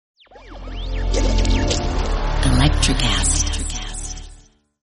NetraCast.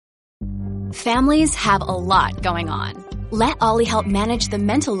 Families have a lot going on. Let Ollie help manage the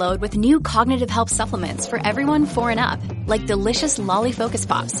mental load with new cognitive help supplements for everyone 4 and up, like delicious Lolly Focus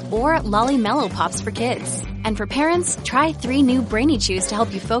Pops or Lolly Mellow Pops for kids. And for parents, try 3 new Brainy Chews to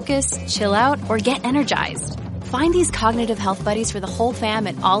help you focus, chill out, or get energized. Find these cognitive health buddies for the whole fam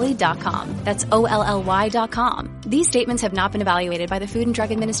at ollie.com. That's OLLY.com. These statements have not been evaluated by the Food and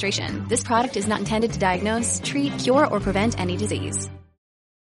Drug Administration. This product is not intended to diagnose, treat, cure, or prevent any disease.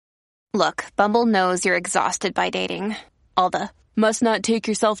 Look, Bumble knows you're exhausted by dating. All the, must not take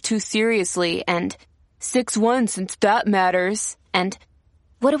yourself too seriously, and 6'1" since that matters, and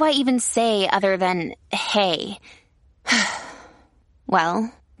what do I even say other than, hey?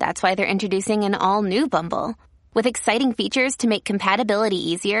 Well, that's why they're introducing an all-new Bumble, with exciting features to make compatibility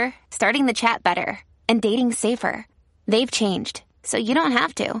easier, starting the chat better, and dating safer. They've changed, so you don't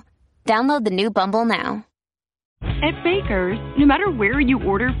have to. Download the new Bumble now. At Baker's, no matter where you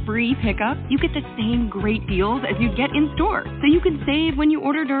order free pickup, you get the same great deals as you'd get in store. So you can save when you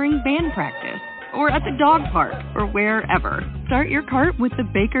order during band practice, or at the dog park, or wherever. Start your cart with the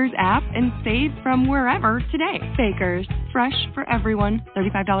Baker's app and save from wherever today. Baker's, fresh for everyone.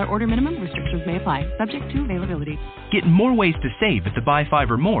 $35 order minimum. Restrictions may apply. Subject to availability. Get more ways to save at the Buy 5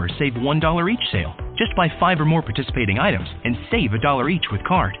 or More Save $1 each sale. Just buy 5 or more participating items and save $1 each with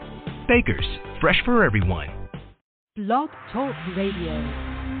card. Baker's, fresh for everyone. Blog Talk Radio.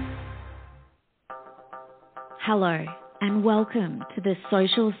 Hello, and welcome to the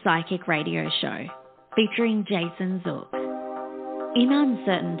Social Psychic Radio Show, featuring Jason Zook. In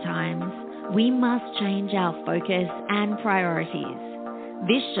uncertain times, we must change our focus and priorities.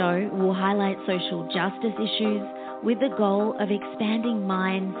 This show will highlight social justice issues with the goal of expanding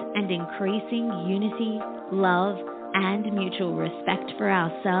minds and increasing unity, love, and mutual respect for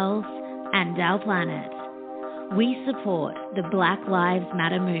ourselves and our planet. We support the Black Lives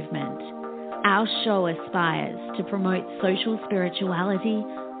Matter movement. Our show aspires to promote social spirituality,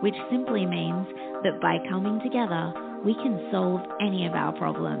 which simply means that by coming together, we can solve any of our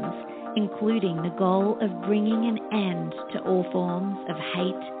problems, including the goal of bringing an end to all forms of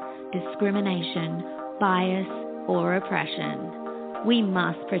hate, discrimination, bias, or oppression. We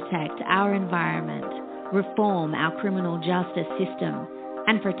must protect our environment, reform our criminal justice system,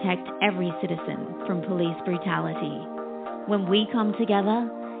 and protect every citizen from police brutality. When we come together,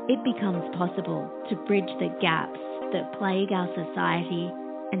 it becomes possible to bridge the gaps that plague our society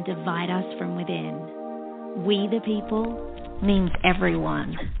and divide us from within. We the people means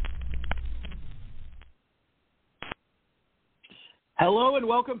everyone. Hello and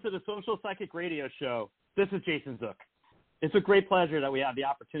welcome to the Social Psychic Radio Show. This is Jason Zook. It's a great pleasure that we have the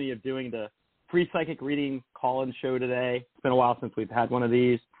opportunity of doing the free psychic reading call-in show today. It's been a while since we've had one of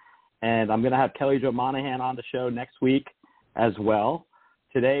these, and I'm going to have Kelly Jo Monahan on the show next week as well.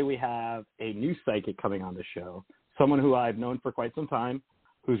 Today we have a new psychic coming on the show, someone who I've known for quite some time,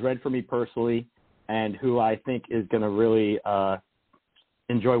 who's read for me personally, and who I think is going to really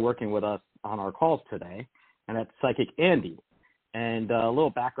enjoy working with us on our calls today, and that's Psychic Andy. And a little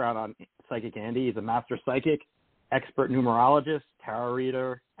background on Psychic Andy. He's a master psychic, expert numerologist, tarot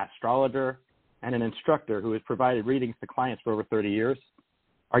reader, astrologer, and an instructor who has provided readings to clients for over 30 years.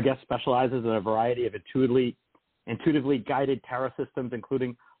 Our guest specializes in a variety of intuitively guided tarot systems,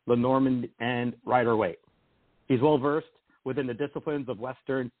 including Lenormand and Rider-Waite. He's well-versed within the disciplines of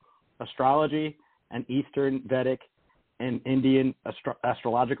Western astrology and Eastern Vedic and Indian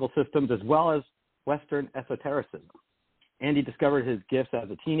astrological systems, as well as Western esotericism. Andy discovered his gifts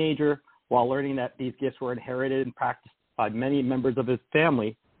as a teenager while learning that these gifts were inherited and practiced by many members of his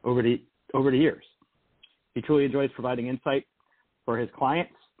family over the years. He truly enjoys providing insight for his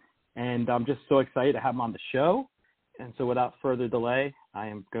clients, and I'm just so excited to have him on the show. And so without further delay, I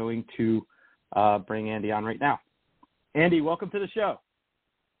am going to bring Andy on right now. Andy, welcome to the show.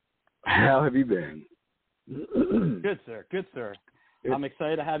 How have you been? Good, sir. Good, sir. I'm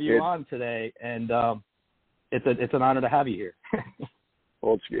excited to have you on today, and it's an honor to have you here.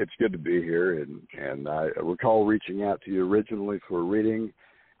 Well, it's good to be here, and I recall reaching out to you originally for a reading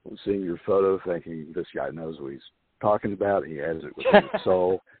and seeing your photo, thinking this guy knows what he's talking about. He has it within his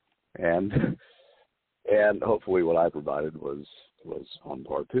soul, and hopefully what I provided was on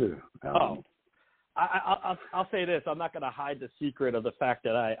par too. I'll say this: I'm not going to hide the secret of the fact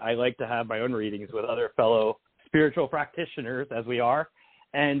that I like to have my own readings with other fellow spiritual practitioners, as we are.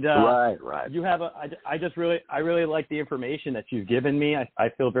 And right. You have I really like the information that you've given me. I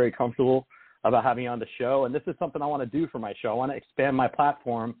feel very comfortable about having you on the show, and this is something I want to do for my show. I want to expand my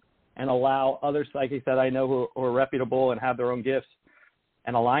platform and allow other psychics that I know who are reputable and have their own gifts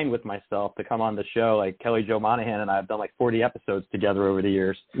and align with myself to come on the show. Like Kelly Jo Monahan and I have done like 40 episodes together over the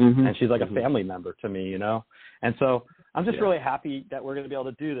years, and she's like a family member to me, you know? And so I'm just really happy that we're going to be able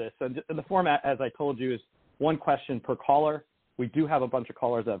to do this. And the format, as I told you, is one question per caller. We do have a bunch of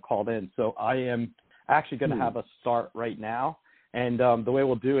callers that have called in, so I am actually going to have us start right now. And the way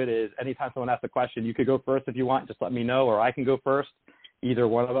we'll do it is anytime someone asks a question, you could go first if you want. Just let me know, or I can go first, either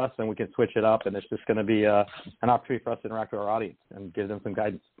one of us, and we can switch it up. And it's just going to be an opportunity for us to interact with our audience and give them some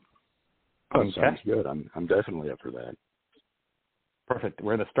guidance. Oh, sounds good. I'm definitely up for that. Perfect.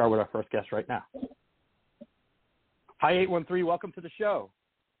 We're going to start with our first guest right now. Hi, 813. Welcome to the show.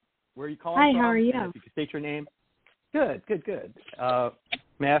 Where are you calling from? Hi, how are you? And if you could state your name. Good.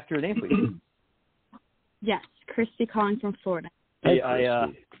 May I ask your name, please? Yes, Christy calling from Florida. Hey,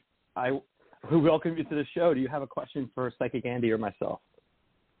 I welcome you to the show. Do you have a question for Psychic Andy or myself?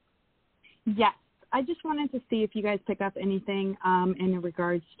 Yes. I just wanted to see if you guys pick up anything in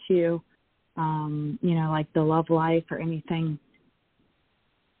regards to, like the love life or anything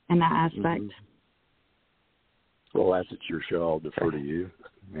in that aspect. Well, as it's your show, I'll defer to you.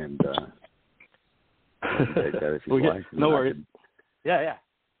 And take that if you like. No worries. Yeah,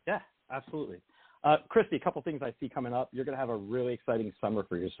 absolutely. Christy, a couple things I see coming up. You're going to have a really exciting summer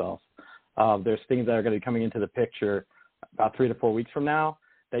for yourself. There's things that are going to be coming into the picture about 3 to 4 weeks from now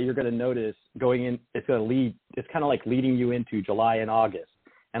that you're going to notice going in. It's going to lead. It's kind of like leading you into July and August.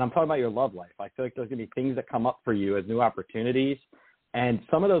 And I'm talking about your love life. I feel like there's going to be things that come up for you as new opportunities. And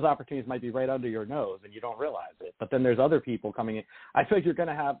some of those opportunities might be right under your nose and you don't realize it. But then there's other people coming in. I feel like you're going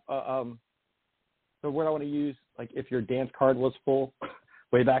to have the word I want to use, like if your dance card was full,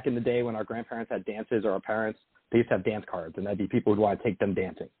 way back in the day when our grandparents had dances or our parents, they used to have dance cards, and that'd be people who'd want to take them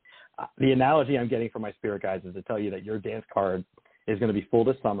dancing. The analogy I'm getting from my spirit guides is to tell you that your dance card is going to be full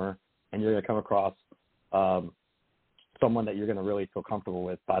this summer, and you're going to come across someone that you're going to really feel comfortable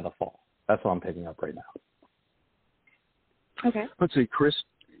with by the fall. That's what I'm picking up right now. Okay. Let's see, Chris.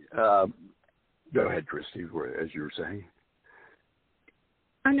 Go ahead, Christy, as you were saying.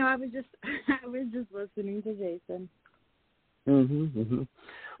 Oh no, I was just listening to Jason.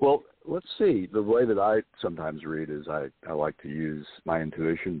 Well, let's see. The way that I sometimes read is I like to use my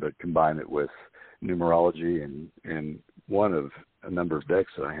intuition, but combine it with numerology and one of a number of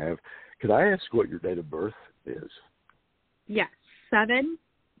decks that I have. Could I ask what your date of birth is? Yes,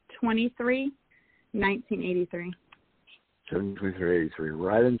 7/23/1983. 7/23/83,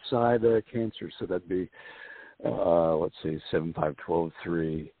 right inside Cancer. So that'd be, let's see,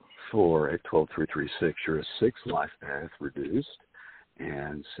 7/5/12/3/4 at 12/3/36. You're a 6 life path reduced,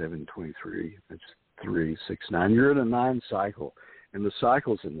 and 7/23. That's 3/6/9. You're in a 9 cycle, and the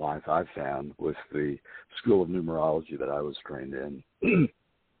cycles in life I've found with the school of numerology that I was trained in,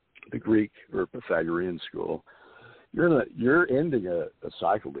 the Greek or Pythagorean school. You're ending a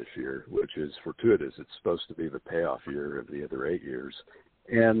cycle this year, which is fortuitous. It's supposed to be the payoff year of the other 8 years.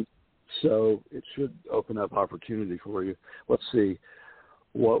 And so it should open up opportunity for you. Let's see,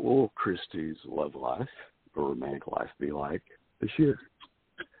 what will Christy's love life or romantic life be like this year?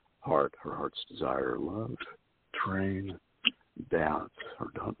 Her heart's desire or love, train, doubt, or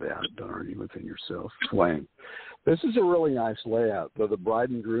don't doubt, don't argue within yourself, flame. This is a really nice layout. Though the bride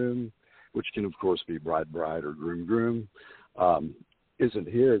and groom, which can, of course, be bride or groom, isn't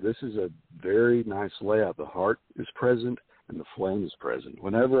here. This is a very nice layout. The heart is present and the flame is present.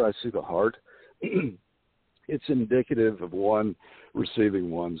 Whenever I see the heart, it's indicative of one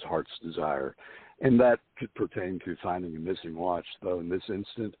receiving one's heart's desire. And that could pertain to finding a missing watch, though in this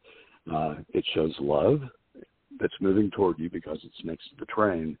instant, it shows love that's moving toward you because it's next to the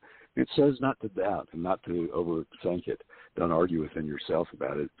train. It says not to doubt and not to overthink it. Don't argue within yourself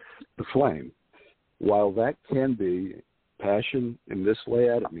about it. The flame, while that can be passion in this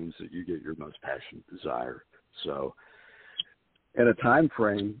layout, it means that you get your most passionate desire. So, and a time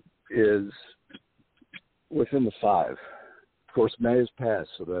frame is within the 5. Of course, May has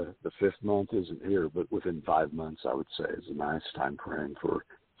passed, so the 5th month isn't here, but within 5 months, I would say, is a nice time frame for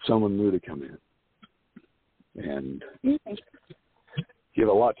someone new to come in. And you have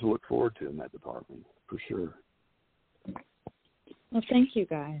a lot to look forward to in that department, for sure. Well, thank you,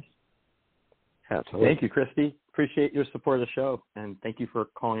 guys. Absolutely. Thank you, Christy. Appreciate your support of the show, and thank you for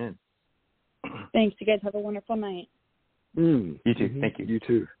calling in. Thanks. You guys have a wonderful night. You too. Thank you. You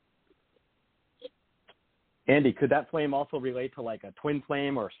too. Andy, could that flame also relate to like a twin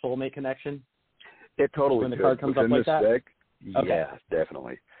flame or a soulmate connection? It totally when the could. card comes Within up like that? Deck, okay. Yeah,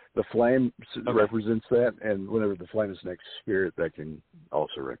 definitely. The flame represents that, and whenever the flame is next to spirit, that can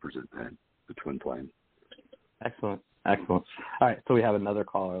also represent that, the twin flame. Excellent. All right, so we have another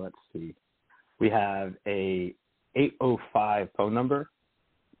caller. Let's see. We have a 805 phone number.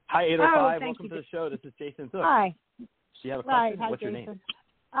 Hi, 805. Oh, Welcome to the show. This is Jason Zook. Hi. Do you have a question? Hi, What's Jason. your name?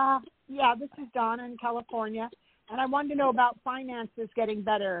 Yeah, this is Donna in California, and I wanted to know about finances getting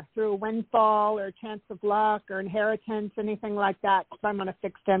better through a windfall or a chance of luck or inheritance, anything like that, because I'm on a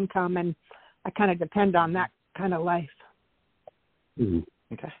fixed income, and I kind of depend on that kind of life. Mm-hmm.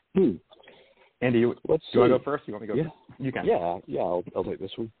 Okay. Andy, do you want to go first? You want me to go first? You can. Yeah, I'll take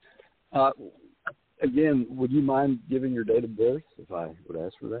this one. Again, would you mind giving your date of birth if I would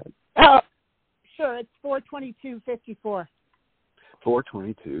ask for that? Sure. It's 4/22/54.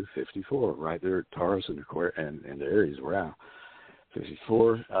 4/22/54, right there at Taurus and Aries. Wow.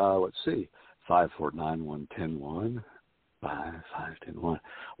 54. Let's see. 5/4/9/1/10/1. 5/5/10/1.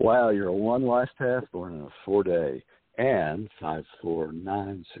 Wow, you're a 1 last half born in a 4-day. And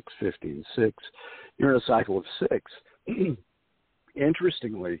 5/4/9/6/15/6. You're in a cycle of 6.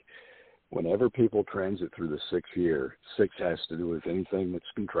 Interestingly, whenever people transit through the 6th year, 6 has to do with anything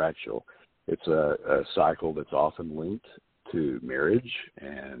that's contractual. It's a cycle that's often linked to marriage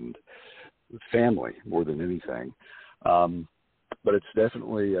and family more than anything. But it's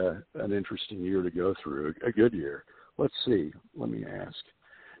definitely an interesting year to go through, a good year. Let's see. Let me ask.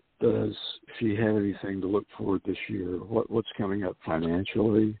 Does she have anything to look forward this year? What's coming up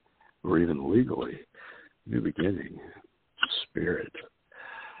financially or even legally? New beginning, spirit,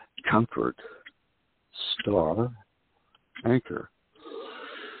 comfort, star, anchor.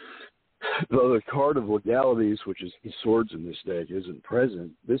 Though the card of legalities, which is the swords in this deck, isn't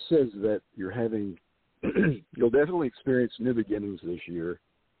present, this says that you're having, you'll definitely experience new beginnings this year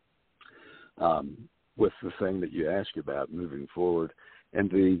with the thing that you ask about moving forward. And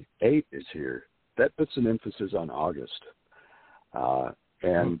the 8 is here. That puts an emphasis on August.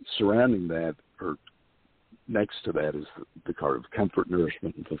 And surrounding that, or next to that, is the card of comfort,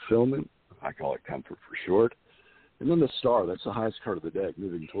 nourishment, and fulfillment. I call it comfort for short. And then the star, that's the highest card of the deck,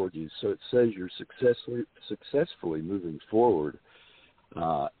 moving toward you. So it says you're successfully moving forward,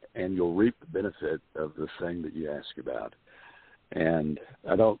 and you'll reap the benefit of the thing that you ask about. And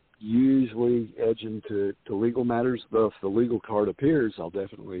I don't usually edge into legal matters, though if the legal card appears, I'll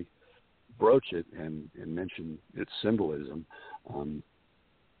definitely broach it and mention its symbolism.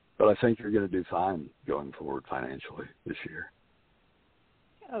 But I think you're going to do fine going forward financially this year.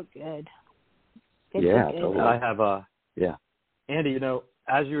 Oh, good. Yeah, totally. I have yeah. Andy,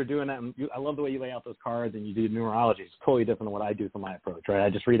 as you were doing that, I love the way you lay out those cards and you do numerology. It's totally different than what I do for my approach, right? I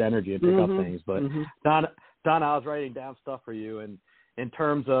just read energy and pick up things. But Donna, I was writing down stuff for you, and in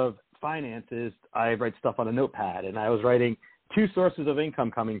terms of finances, I write stuff on a notepad, and I was writing 2 sources of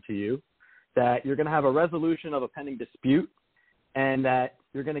income coming to you, that you're going to have a resolution of a pending dispute, and that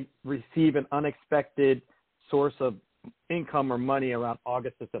you're going to receive an unexpected source of income or money around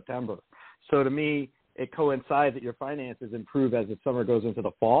August to September. So to me, it coincides that your finances improve as the summer goes into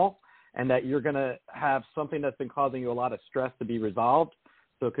the fall, and that you're going to have something that's been causing you a lot of stress to be resolved.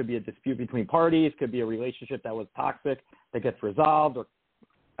 So it could be a dispute between parties, could be a relationship that was toxic that gets resolved, or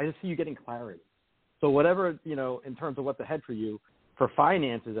I just see you getting clarity. So whatever, in terms of what's ahead for you, for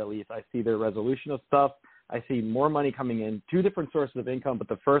finances at least, I see the resolution of stuff. I see more money coming in, 2 different sources of income, but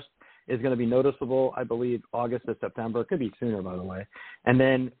the first is going to be noticeable, I believe, August to September. It could be sooner, by the way. And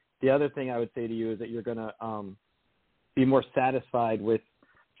then the other thing I would say to you is that you're going to be more satisfied with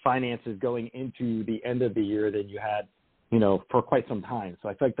finances going into the end of the year than you had, for quite some time. So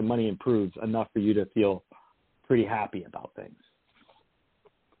I feel like the money improves enough for you to feel pretty happy about things.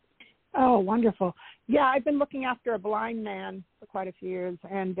 Oh, wonderful. Yeah, I've been looking after a blind man for quite a few years,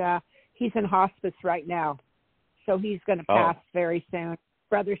 and he's in hospice right now. So he's going to pass very soon.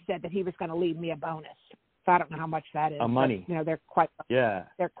 Brother said that he was going to leave me a bonus. So I don't know how much that is. Money. But, they're quite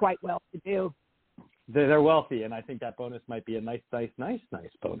well to do. They're wealthy, and I think that bonus might be a nice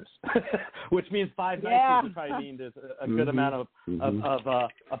bonus, which means 5 nices would probably mean there's a good amount of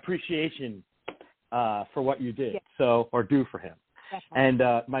appreciation for what you did, or do for him. And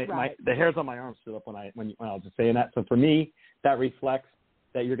the hairs on my arms stood up when I was just saying that. So for me, that reflects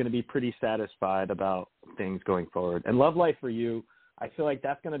that you're going to be pretty satisfied about things going forward. And love life for you, I feel like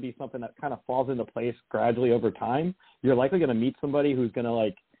that's going to be something that kind of falls into place gradually over time. You're likely going to meet somebody who's going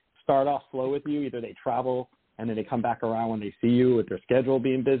to start off slow with you. Either they travel and then they come back around when they see you with their schedule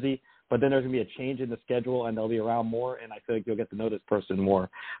being busy, but then there's going to be a change in the schedule and they'll be around more, and I feel like you'll get to know this person more.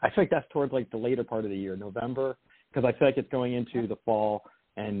 I feel like that's towards the later part of the year, November, because I feel like it's going into the fall,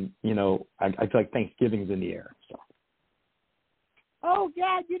 and, I feel like Thanksgiving's in the air. So. Oh,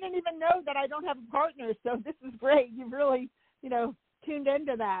 yeah, you didn't even know that I don't have a partner, so this is great. You've really, tuned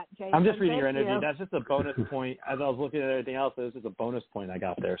into that, Jason. I'm just reading your energy. That's just a bonus point. As I was looking at everything else, this is a bonus point I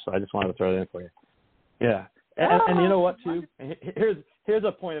got there, so I just wanted to throw it in for you. Yeah. And you know what, too? Here's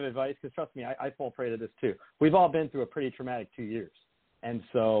a point of advice, because trust me, I fall prey to this, too. We've all been through a pretty traumatic 2 years. And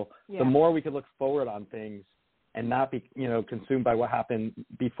so the more we can look forward on things and not be, consumed by what happened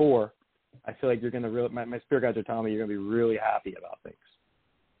before, I feel like you're going to really, my spirit guides are telling me you're going to be really happy about things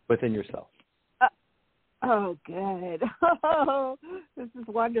within yourself. Oh, good. Oh, this is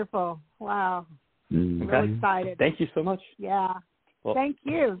wonderful. Wow. I'm really excited. Thank you so much. Yeah. Well, thank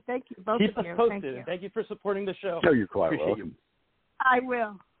you. Thank you, both of you. Keep us posted. Thank you for supporting the show. No, you're quite Appreciate welcome. You. I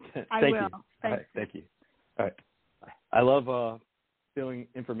will. Thank you. Thank you. All right. I love filling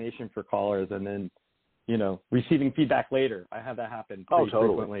information for callers and then, receiving feedback later. I have that happen pretty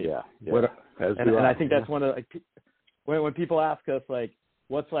frequently. Yeah. And I think that's one of when people ask us, like,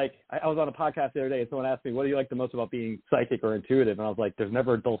 what's like, I was on a podcast the other day and someone asked me, what do you like the most about being psychic or intuitive? And I was like, there's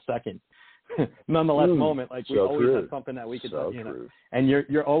never a dull second. Nonetheless moment, like we always have something that we could, and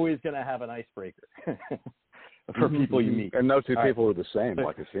you're always going to have an icebreaker for people you meet. And no two people are the same,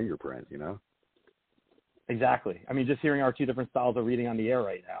 like a fingerprint, Exactly. I mean, just hearing our two different styles of reading on the air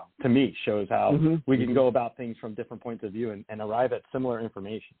right now, to me, shows how we can go about things from different points of view and arrive at similar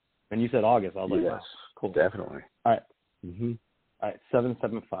information. When you said August, I was like, wow, cool. Definitely. All right. All right,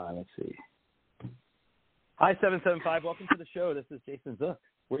 775, let's see. Hi, 775. Welcome to the show. This is Jason Zook.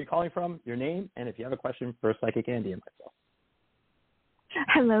 Where are you calling from, your name, and if you have a question for Psychic Andy and myself.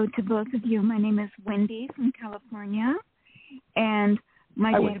 Hello to both of you. My name is Wendy from California, and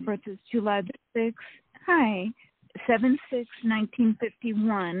my date of birth is July 6th. Hi,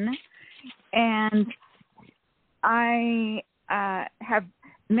 7/6/1951, and I have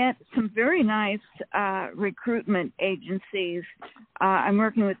met some very nice recruitment agencies. I'm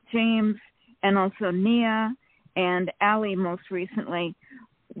working with James and also Nia and Allie most recently.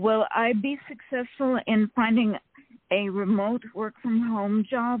 Will I be successful in finding a remote work-from-home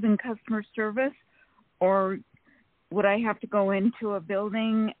job in customer service, or would I have to go into a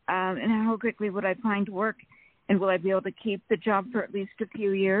building, and how quickly would I find work, and will I be able to keep the job for at least a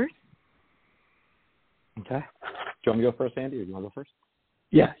few years? Okay. Do you want me to go first, Andy, or do you want to go first?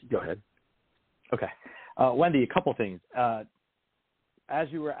 Yeah, go ahead. Okay. Wendy, a couple things. As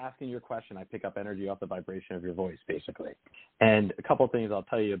you were asking your question, I pick up energy off the vibration of your voice, basically. And a couple things I'll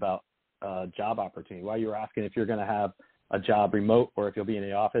tell you about job opportunity. While you were asking if you're going to have a job remote or if you'll be in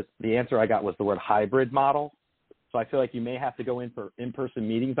the office, the answer I got was the word hybrid model. So I feel like you may have to go in for in-person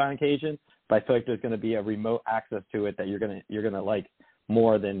meetings on occasion, but I feel like there's going to be a remote access to it that you're going to like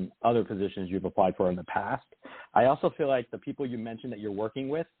more than other positions you've applied for in the past. I also feel like the people you mentioned that you're working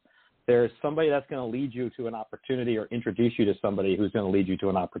with, there's somebody that's going to lead you to an opportunity or introduce you to somebody who's going to lead you to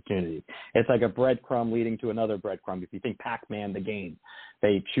an opportunity. It's like a breadcrumb leading to another breadcrumb. If you think Pac-Man, the game,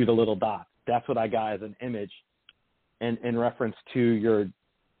 they shoot a little dot. That's what I got as an image in reference to your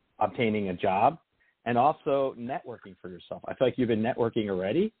obtaining a job and also networking for yourself. I feel like you've been networking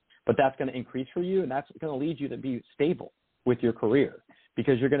already, but that's going to increase for you, and that's going to lead you to be stable with your career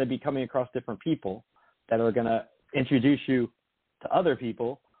because you're going to be coming across different people that are going to introduce you to other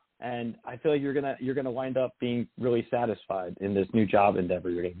people. And I feel like you're gonna wind up being really satisfied in this new job endeavor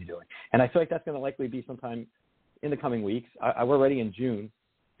you're going to be doing. And I feel like that's going to likely be sometime in the coming weeks. We're already in June,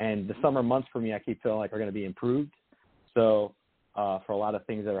 and the summer months for me, I keep feeling like are going to be improved. So for a lot of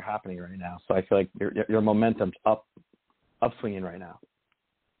things that are happening right now, so I feel like your momentum's upswinging right now.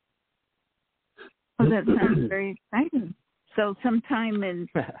 Oh, that sounds very exciting. So sometime in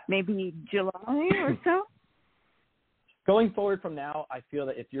maybe July or so. Going forward from now, I feel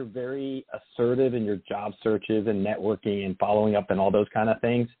that if you're very assertive in your job searches and networking and following up and all those kind of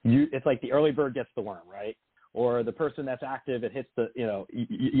things, it's like the early bird gets the worm, right? Or the person that's active, it hits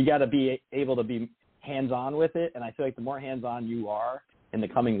you got to be able to be hands-on with it. And I feel like the more hands-on you are in the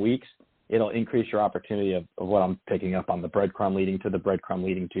coming weeks, it'll increase your opportunity of what I'm picking up on, the breadcrumb leading to the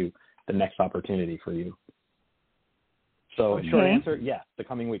next opportunity for you. So short answer, yes, the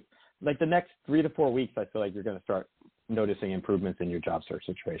coming week. Like the next 3 to 4 weeks, I feel like you're going to start noticing improvements in your job search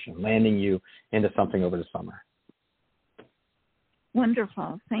situation, landing you into something over the summer.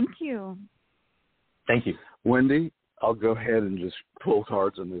 Wonderful. Thank you. Thank you. Wendy, I'll go ahead and just pull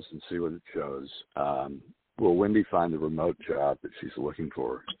cards on this and see what it shows. Will Wendy find the remote job that she's looking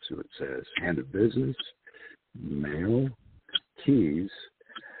for? See what it says. Hand of business, mail, keys,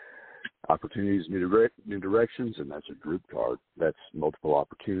 opportunities, new directions, and that's a group card. That's multiple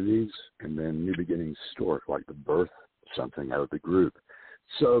opportunities, and then new beginnings historic, like the birth something out of the group.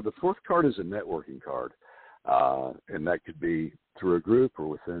 So the fourth card is a networking card, and that could be through a group or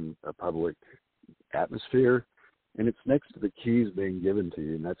within a public atmosphere, and it's next to the keys being given to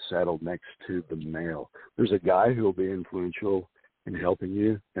you, and that's saddled next to the mail. There's a guy who will be influential in helping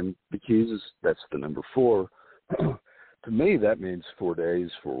you, and the keys that's the number 4 To me, that means 4 days,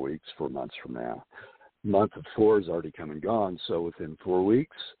 4 weeks, 4 months from now. Month of 4 is already come and gone, so within 4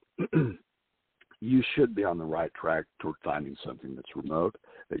 weeks, you should be on the right track toward finding something that's remote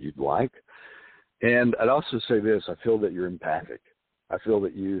that you'd like. And I'd also say this, I feel that you're empathic. I feel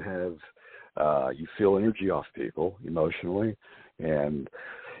that you have, you feel energy off people emotionally, and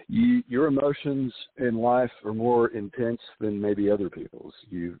your emotions in life are more intense than maybe other people's.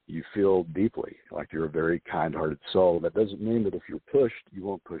 You feel deeply, like you're a very kind-hearted soul. That doesn't mean that if you're pushed, you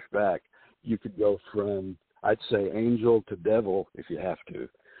won't push back. You could go from, I'd say, angel to devil if you have to,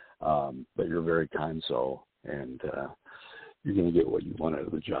 but you're a very kind soul, and you're going to get what you want out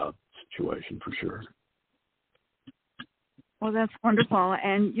of the job situation for sure. Well, that's wonderful,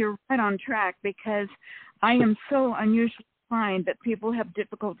 and you're right on track, because I am so unusually find that people have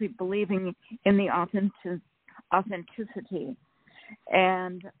difficulty believing in the authenticity.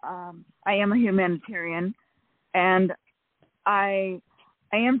 And I am a humanitarian, and I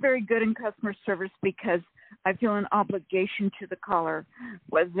am very good in customer service because I feel an obligation to the caller,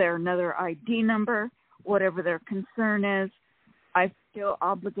 whether they're another ID number, whatever their concern is. I feel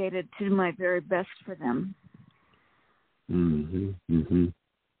obligated to do my very best for them.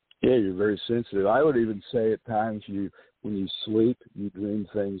 Yeah, you're very sensitive. I would even say at times when you sleep, you dream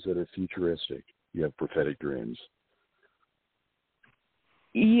things that are futuristic. You have prophetic dreams.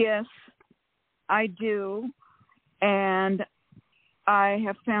 Yes, I do. And I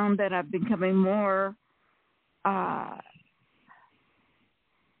have found that I'm becoming more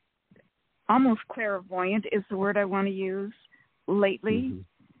almost clairvoyant is the word I want to use lately.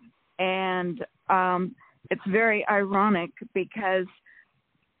 And it's very ironic because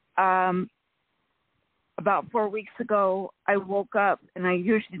about 4 weeks ago, I woke up, and I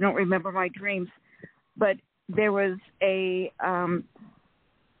usually don't remember my dreams, but there was a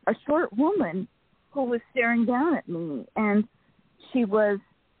short woman who was staring down at me, and she was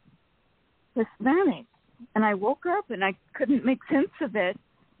Hispanic. And I woke up, and I couldn't make sense of it.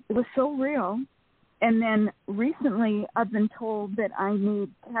 It was so real. And then recently, I've been told that I need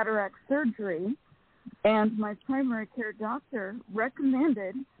cataract surgery, and my primary care doctor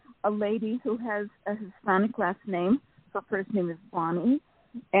recommended a lady who has a Hispanic last name. Her first name is Bonnie,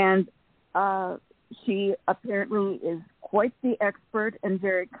 and she apparently is quite the expert and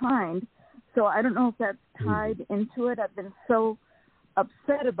very kind. So I don't know if that's tied into it. I've been so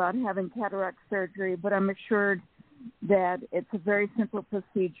upset about having cataract surgery, but I'm assured that it's a very simple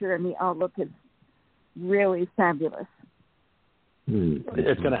procedure and the outlook is really fabulous.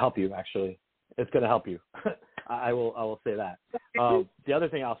 It's going to help you, actually. It's going to help you. I will say that. The other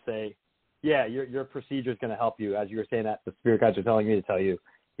thing I'll say, yeah, your procedure is going to help you. As you were saying that, the spirit guides are telling me to tell you,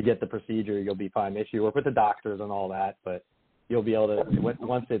 you get the procedure, you'll be fine. Make sure you work with the doctors and all that, but you'll be able to,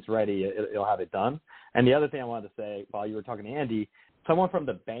 once it's ready, you'll have it done. And the other thing I wanted to say while you were talking to Andy, someone from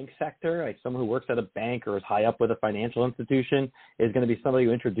the bank sector, like someone who works at a bank or is high up with a financial institution, is going to be somebody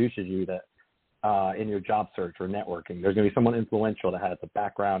who introduces you that in your job search or networking. There's going to be someone influential that has a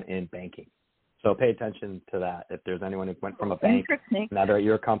background in banking. So pay attention to that if there's anyone who went from a bank now they're at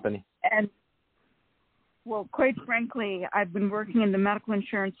your company. And, well, quite frankly, I've been working in the medical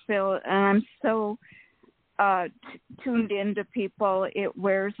insurance field, and I'm so tuned into people, it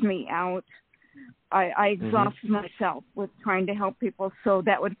wears me out. I exhaust myself with trying to help people, so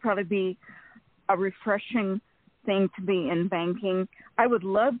that would probably be a refreshing thing to be in banking. I would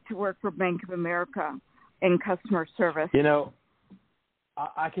love to work for Bank of America in customer service. You know,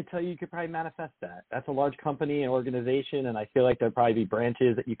 I could tell you could probably manifest that. That's a large company and organization, and I feel like there'd probably be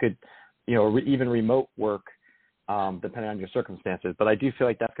branches that you could, even remote work, depending on your circumstances. But I do feel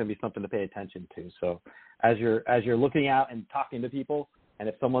like that's going to be something to pay attention to. So as you're looking out and talking to people, and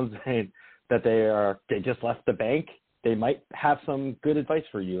if someone's saying that they just left the bank, they might have some good advice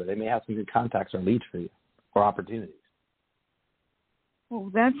for you. They may have some good contacts or leads for you or opportunities.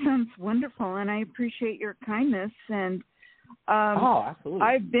 Well, that sounds wonderful, and I appreciate your kindness. And absolutely.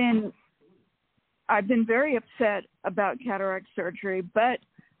 I've been very upset about cataract surgery, but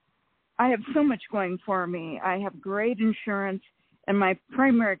I have so much going for me. I have great insurance, and my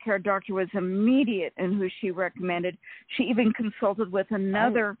primary care doctor was immediate in who she recommended. She even consulted with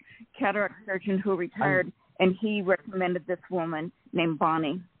another cataract surgeon who retired, and he recommended this woman named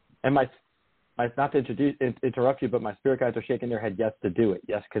Bonnie. And my not to interrupt you, but my spirit guides are shaking their head yes to do it,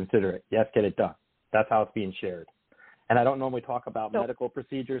 yes consider it, yes get it done. That's how it's being shared. And I don't normally talk about medical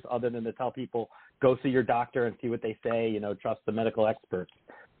procedures other than to tell people, go see your doctor and see what they say, trust the medical experts.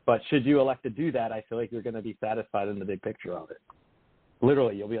 But should you elect to do that, I feel like you're going to be satisfied in the big picture of it.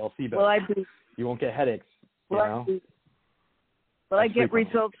 Literally, you'll be able to see better. You won't get headaches, Will I get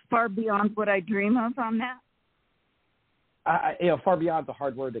results far beyond what I dream of on that? far beyond the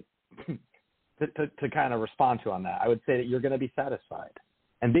hard word to kind of respond to on that. I would say that you're going to be satisfied,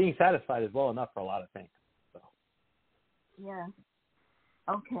 and being satisfied is well enough for a lot of things. So. Yeah.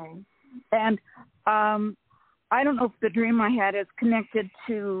 Okay. And I don't know if the dream I had is connected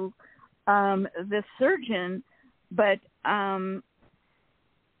to the surgeon, but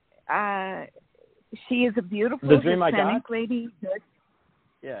she is a beautiful Hispanic lady.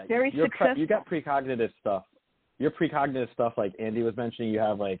 Yeah, very successful. You got precognitive stuff. Your precognitive stuff, like Andy was mentioning, you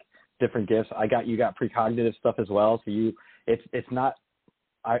have like different gifts. You got precognitive stuff as well. So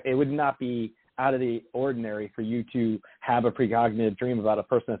it would not be out of the ordinary for you to have a precognitive dream about a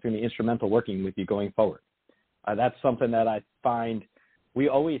person that's going to be instrumental working with you going forward. That's something that I find we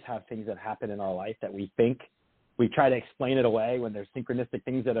always have things that happen in our life that we think we try to explain it away when there's synchronistic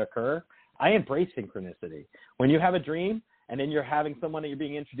things that occur. I embrace synchronicity. When you have a dream and then you're having someone that you're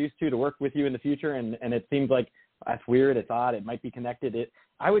being introduced to work with you in the future, and it seems like that's weird, it's odd, it might be connected.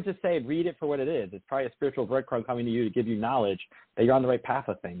 I would just say read it for what it is. It's probably a spiritual breadcrumb coming to you to give you knowledge that you're on the right path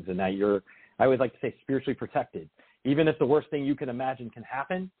of things and that I always like to say, spiritually protected. Even if the worst thing you can imagine can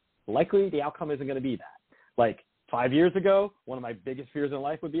happen, likely the outcome isn't going to be that. Like 5 years ago, one of my biggest fears in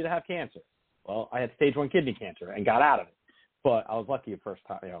life would be to have cancer. Well, I had stage 1 kidney cancer and got out of it. But I was lucky the first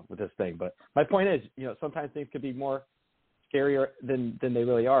time, with this thing. But my point is, sometimes things could be more scarier than they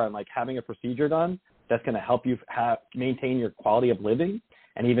really are. And like having a procedure done that's going to help you maintain your quality of living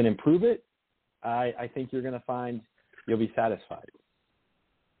and even improve it, I think you're going to find you'll be satisfied.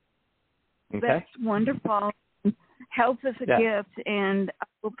 Okay? That's wonderful. Health is a gift, and I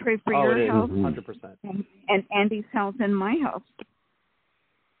will pray for your health. 100%. And Andy's health and my health.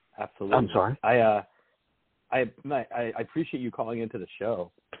 Absolutely. I'm sorry. I appreciate you calling into the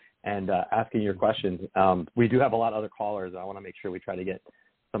show and asking your questions. We do have a lot of other callers. I want to make sure we try to get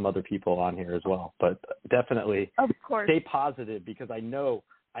some other people on here as well. But definitely of course, stay positive, because I know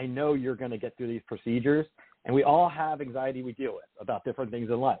you're going to get through these procedures, and we all have anxiety we deal with about different things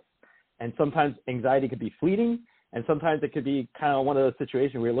in life. And sometimes anxiety could be fleeting, and sometimes it could be kind of one of those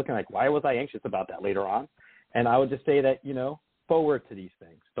situations where you're looking like, why was I anxious about that later on? And I would just say that, forward to these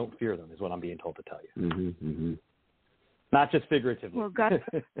things. Don't fear them is what I'm being told to tell you. Mm-hmm, mm-hmm. Not just figuratively. Well, God.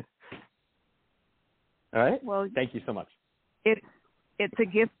 All right? Well, thank you so much. It's a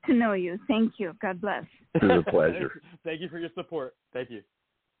gift to know you. Thank you. God bless. It's a pleasure. Thank you for your support. Thank you.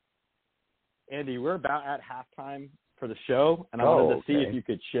 Andy, we're about at halftime for the show, and I wanted to see if you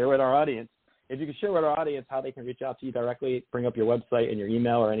could share with our audience, how they can reach out to you directly, bring up your website and your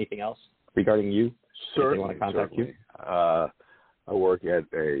email or anything else regarding you. Certainly, if they want to contact you. I work at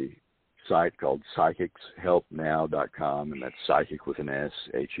a site called psychicshelpnow.com, and that's psychic with an S,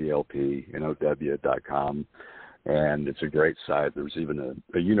 HELPNOW.com. And it's a great site. There's even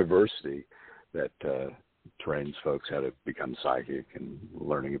a university that trains folks how to become psychic and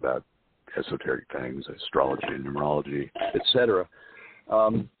learning about esoteric things, astrology and numerology, etc.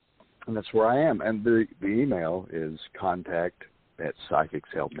 And that's where I am. And the email is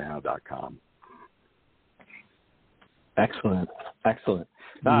contact@psychicshelpnow.com. Excellent.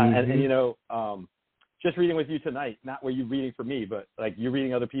 And just reading with you tonight, not where you reading for me, but like you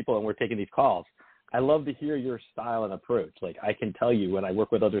reading other people and we're taking these calls. I love to hear your style and approach. Like I can tell you when I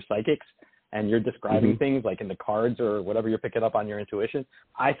work with other psychics and you're describing things like in the cards or whatever you're picking up on your intuition,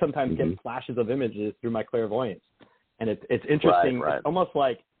 I sometimes get flashes of images through my clairvoyance. And it's interesting. Right. It's almost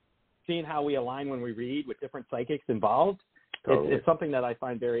like seeing how we align when we read with different psychics involved. Totally. It's something that I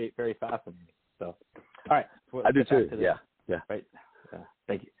find very, very fascinating. So, all right. So I do too. Yeah. Right.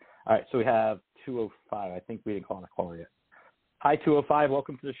 Thank you. All right. So we have 205. I think we didn't call on a caller yet. Hi, 205.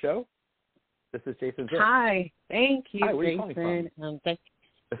 Welcome to the show. This is Jason Zook. Hi. Thank you, Hi, where Jason. are you calling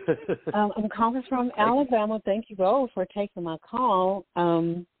from? I'm calling from Alabama. Thank you both for taking my call.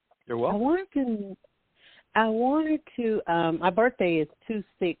 You're welcome. I wanted to my birthday is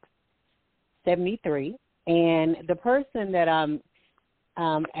 2673, and the person that I'm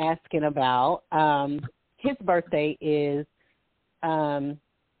asking about, his birthday is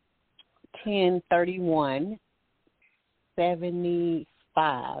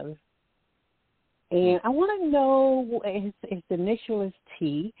 10/31/75, and I want to know his initial is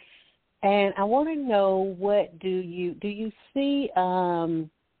T, and I want to know what do you see a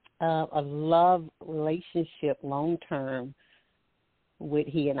love relationship long term with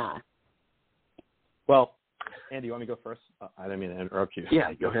he and I? Well, Andy, you want me to go first? I didn't mean to interrupt you.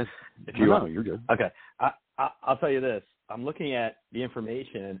 Yeah, go ahead. If you want. You're good. Okay. I'll tell you this. I'm looking at the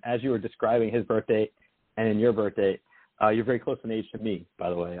information, and as you were describing his birthday and in your birthday, you're very close in age to me, by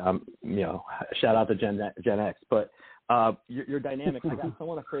the way. Shout out to Gen X. But your dynamic, I got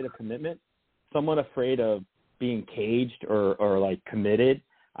someone afraid of commitment, someone afraid of being caged or like committed.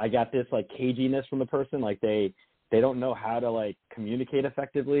 I got this like caginess from the person, like they don't know how to like communicate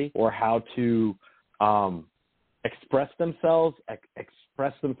effectively or how to express themselves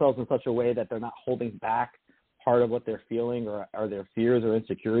in such a way that they're not holding back part of what they're feeling or their fears or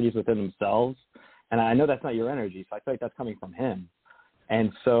insecurities within themselves. And I know that's not your energy, so I feel like that's coming from him.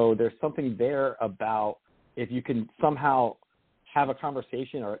 And so there's something there about if you can somehow have a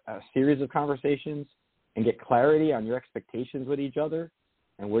conversation or a series of conversations and get clarity on your expectations with each other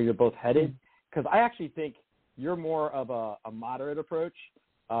and where you're both headed. Because I actually think you're more of a moderate approach,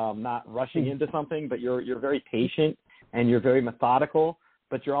 not rushing into something, but you're very patient and you're very methodical,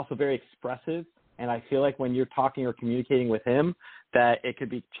 but you're also very expressive. And I feel like when you're talking or communicating with him, that it could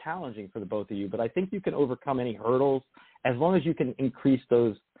be challenging for the both of you. But I think you can overcome any hurdles as long as you can increase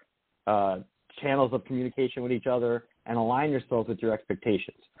those channels of communication with each other and align yourselves with your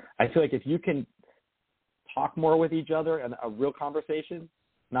expectations. I feel like if you can talk more with each other and a real conversation,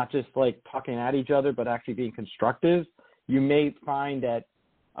 not just like talking at each other, but actually being constructive, you may find that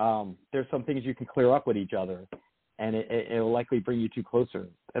there's some things you can clear up with each other, and it will likely bring you two closer.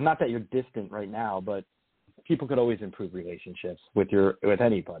 And not that you're distant right now, but people could always improve relationships with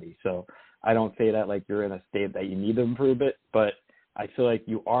anybody. So I don't say that like you're in a state that you need to improve it, but I feel like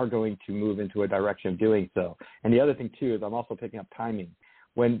you are going to move into a direction of doing so. And the other thing too is I'm also picking up timing.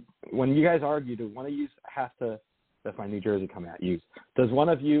 When you guys argue, do one of you have to? That's my New Jersey coming at you. Does one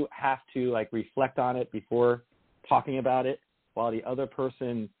of you have to like reflect on it before talking about it, while the other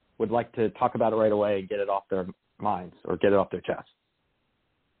person would like to talk about it right away and get it off their minds or get it off their chest?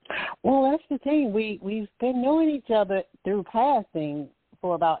 Well, that's the thing. We've been knowing each other through passing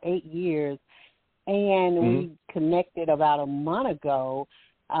for about 8 years, and we connected about a month ago.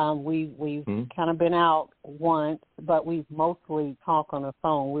 We've kind of been out once, but we've mostly talked on the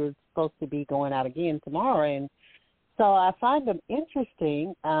phone. We're supposed to be going out again tomorrow, and so I find him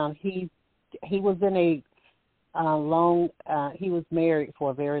interesting. He was in a he was married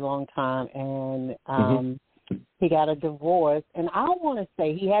for a very long time, and he got a divorce. And I want to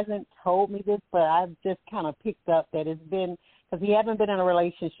say, he hasn't told me this, but I've just kind of picked up that it's been, because he hasn't been in a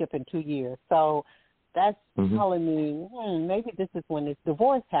relationship in 2 years. So that's telling me maybe this is when this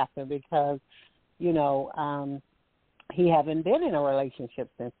divorce happened, because, you know, he hasn't been in a relationship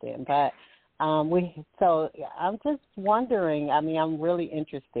since then. But so I'm just wondering, I mean, I'm really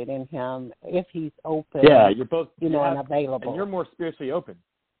interested in him, if he's open. Yeah, you're both, and available. And you're more spiritually open.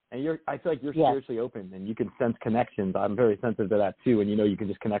 And I feel like you're spiritually open, and you can sense connections. I'm very sensitive to that too. And you know, you can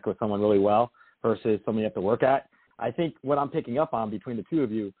just connect with someone really well versus someone you have to work at. I think what I'm picking up on between the two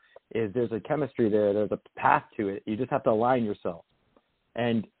of you is there's a chemistry there. There's a path to it. You just have to align yourself.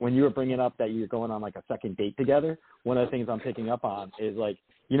 And when you were bringing up that you're going on like a second date together, one of the things I'm picking up on is like,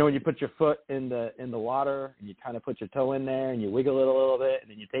 you know, when you put your foot in the water and you kind of put your toe in there and you wiggle it a little bit and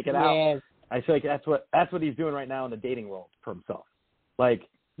then you take it out. I feel like that's what he's doing right now in the dating world for himself. Like,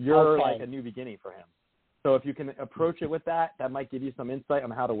 you're like a new beginning for him. So if you can approach it with that, that might give you some insight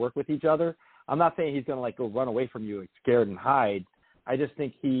on how to work with each other. I'm not saying he's going to like go run away from you, scared and hide. I just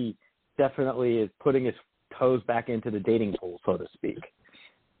think he definitely is putting his toes back into the dating pool, so to speak.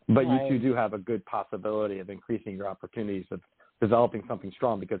 But you two do have a good possibility of increasing your opportunities of developing something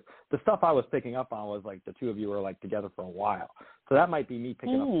strong, because the stuff I was picking up on was like the two of you were like together for a while. So that might be me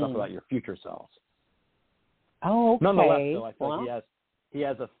picking up stuff about your future selves. Oh, okay. Nonetheless, though, I feel like he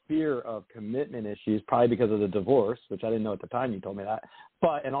has a fear of commitment issues, probably because of the divorce, which I didn't know at the time you told me that.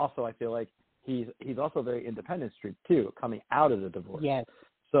 And also I feel like he's also very independent streak too, coming out of the divorce. Yes.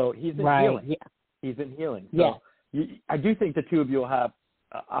 So he's been healing. Yeah. He's been healing. So I do think the two of you will have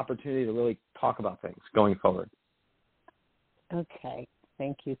opportunity to really talk about things going forward. Okay.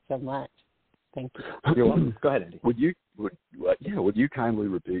 Thank you so much. Thank you. You're welcome. Go ahead, Andy. Would you kindly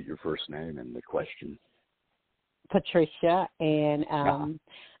repeat your first name and the question? Patricia, and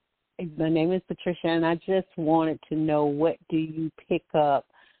my name is Patricia, and I just wanted to know, what do you pick up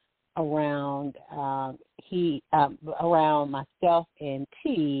around around myself and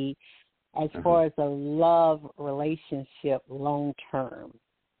T as far as a love relationship long term?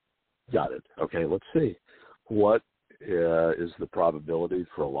 Got it. Okay, let's see. What is the probability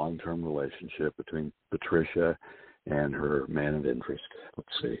for a long-term relationship between Patricia and her man of interest? Let's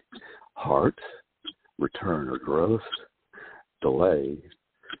see. Heart, return or growth, delay,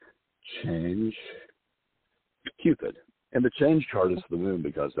 change, Cupid. And the change chart is the moon,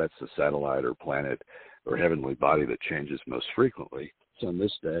 because that's the satellite or planet or heavenly body that changes most frequently. So in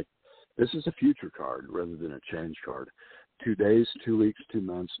this deck, this is a future card rather than a change card. 2 days, 2 weeks, 2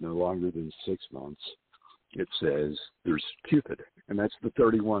 months, no longer than 6 months. It says there's Cupid, and that's the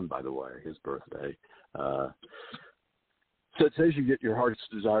 31, by the way, his birthday. So it says you get your heart's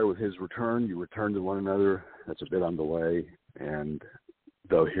desire with his return. You return to one another. That's a bit on delay. And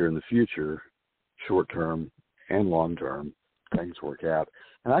though here in the future, short term and long term, things work out.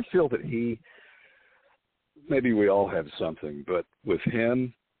 And I feel that maybe we all have something, but with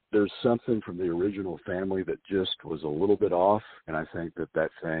him, there's something from the original family that just was a little bit off. And I think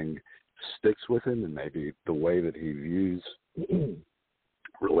that thing sticks with him, and maybe the way that he views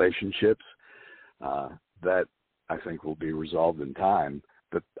relationships, that I think will be resolved in time.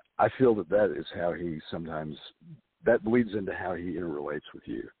 But I feel that is how that bleeds into how he interrelates with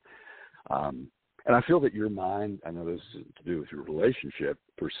you. And I feel that your mind, I know this isn't to do with your relationship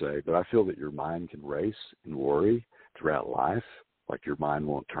per se, but I feel that your mind can race and worry throughout life, like your mind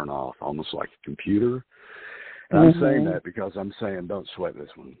won't turn off, almost like a computer. And I'm saying that because I'm saying don't sweat this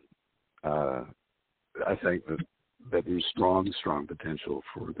one. I think that there's strong potential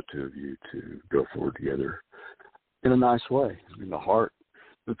for the two of you to go forward together in a nice way. I mean,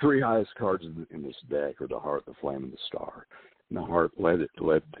 the three highest cards in this deck are the heart, the flame, and the star. And the heart led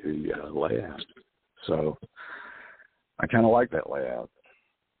the layout. So I kind of like that layout.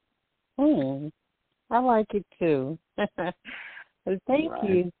 I like it too. Thank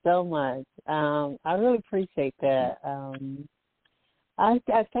you so much. I really appreciate that. I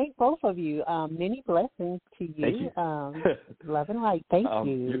thank both of you. Many blessings to you. Thank you. Love and light. Thank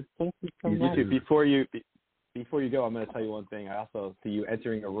you. Thank you so much. You too. Before you go, I'm going to tell you one thing. I also see you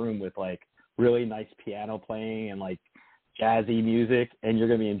entering a room with like really nice piano playing and like jazzy music, and you're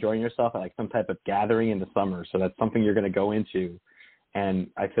going to be enjoying yourself at like some type of gathering in the summer. So that's something you're going to go into, and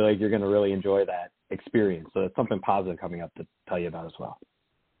I feel like you're going to really enjoy that experience. So it's something positive coming up to tell you about as well.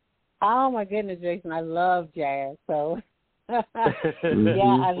 Oh my goodness, Jason, I love jazz. So yeah,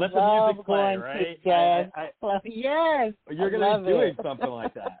 I Let love the music play, going right? to jazz. Yes, you're going to be doing something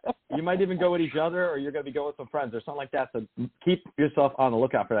like that. You might even go with each other, or you're going to be going with some friends or something like that. So keep yourself on the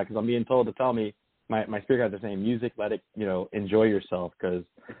lookout for that, because I'm being told to tell me, my spirit guides are saying music, let it, enjoy yourself, because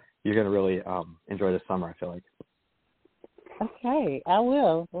you're going to really enjoy the summer, I feel like. Okay, I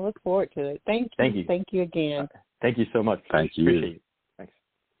will. I look forward to it. Thank you. Thank you again. Thank you so much. Thank you. Appreciate it. Thanks.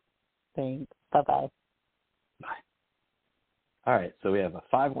 Thanks. Bye-bye. Bye. All right, so we have a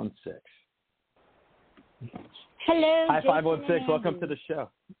 516. Hello, Hi, Jason 516. Welcome to the show.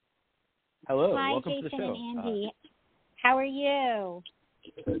 Hello. Hi, welcome Jason to the show. and Andy. How are you?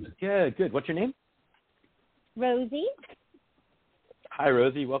 Good. What's your name? Rosie. Hi,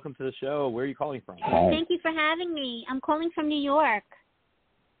 Rosie. Welcome to the show. Where are you calling from? Thank you for having me. I'm calling from New York.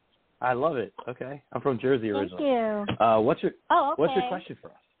 I love it. Okay. I'm from Jersey originally. Thank you. What's your question for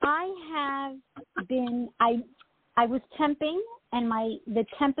us? I was temping, and the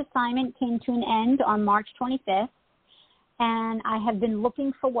temp assignment came to an end on March 25th, and I have been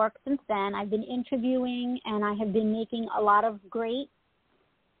looking for work since then. I've been interviewing, and I have been making a lot of great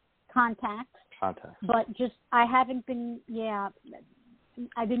contacts. But I haven't been,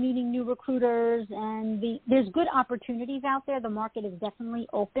 I've been meeting new recruiters, and there's good opportunities out there. The market is definitely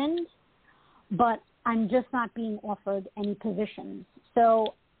opened, but I'm just not being offered any positions.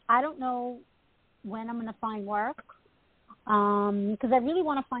 So I don't know when I'm going to find work, because I really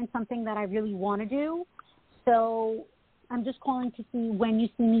want to find something that I really want to do. So I'm just calling to see when you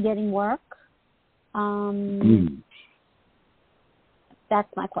see me getting work. That's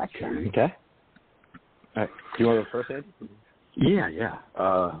my question. Okay. All right. Do you want to go first, Andy? Yeah.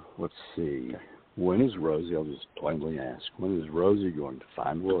 Let's see. When is Rosie, I'll just plainly ask, when is Rosie going to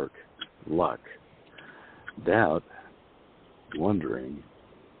find work? Luck, doubt, wondering.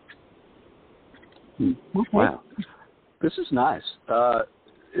 Wow. This is nice.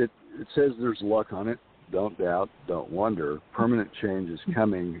 It says there's luck on it. Don't doubt, don't wonder. Permanent change is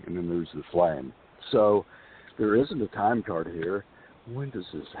coming, and then there's the flame. So there isn't a time card here. When does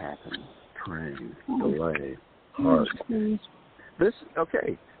this happen? Train, delay, heart.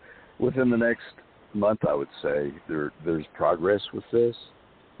 Okay. Within the next month, I would say, there's progress with this,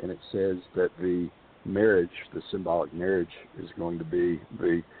 and it says that the marriage, the symbolic marriage, is going to be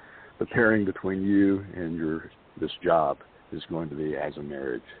the pairing between you and this job is going to be as a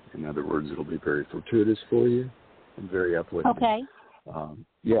marriage. In other words, it'll be very fortuitous for you and very uplifting. Okay.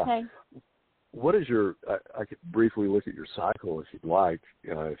 Okay. What is I could briefly look at your cycle if you'd like,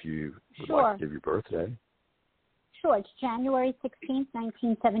 if you would like to give your birthday. Sure. It's January 16th,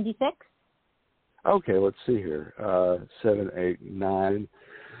 1976. Okay, let's see here. 7, 8, 9,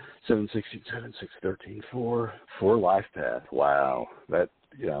 7, 16, 7, 6, 13, 4 life path. Wow. That's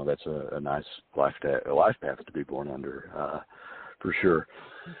a nice life path to be born under, for sure.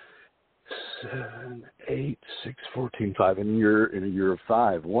 7, 8, 6, 14, 5. And you're in a year of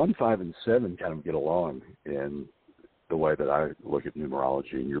 5. 1, 5, and 7 kind of get along in the way that I look at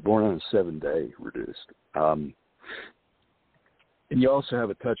numerology. And you're born on a 7-day reduced. And you also have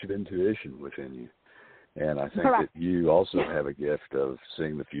a touch of intuition within you. And I think Correct. that you also have a gift of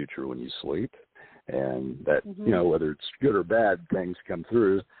seeing the future when you sleep. And that, you know, whether it's good or bad, things come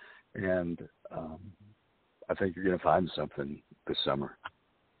through. And I think you're going to find something this summer.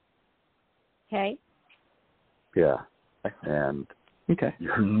 Okay. Yeah. And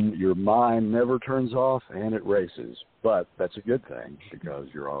your mind never turns off and it races. But that's a good thing because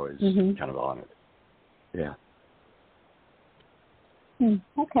you're always kind of on it. Yeah.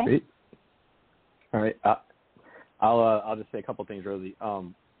 Okay. Great. All right. I'll just say a couple things, Rosie.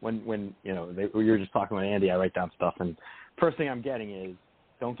 When you know you were just talking about Andy, I write down stuff, and first thing I'm getting is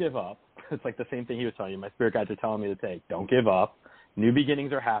don't give up. It's like the same thing he was telling you. My spirit guides are telling me to take. Don't give up. New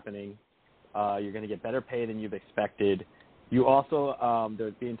beginnings are happening. You're going to get better pay than you've expected. You also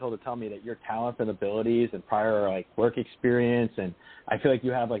they're being told to tell me that your talents and abilities and prior like work experience, and I feel like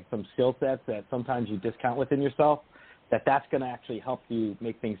you have like some skill sets that sometimes you discount within yourself. That's going to actually help you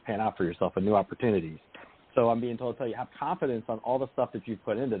make things pan out for yourself and new opportunities. So I'm being told to tell you, have confidence on all the stuff that you've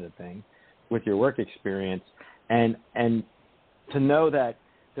put into the thing with your work experience, and to know that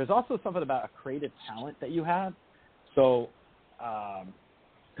there's also something about a creative talent that you have. So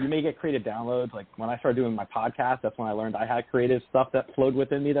you may get creative downloads. Like when I started doing my podcast, that's when I learned I had creative stuff that flowed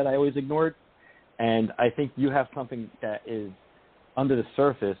within me that I always ignored. And I think you have something that is under the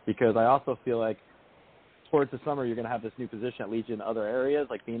surface, because I also feel like towards the summer, you're going to have this new position that leads you in other areas,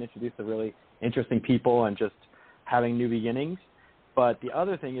 like being introduced to really interesting people and just having new beginnings. But the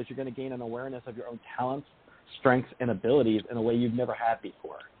other thing is you're going to gain an awareness of your own talents, strengths, and abilities in a way you've never had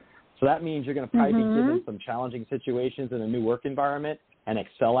before. So that means you're going to probably be given some challenging situations in a new work environment and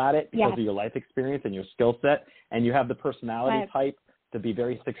excel at it because of your life experience and your skill set. And you have the personality type to be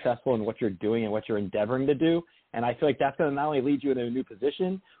very successful in what you're doing and what you're endeavoring to do. And I feel like that's going to not only lead you in a new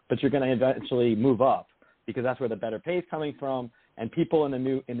position, but you're going to eventually move up, because that's where the better pay is coming from, and people in the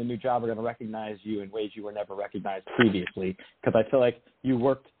new job are going to recognize you in ways you were never recognized previously. Because I feel like you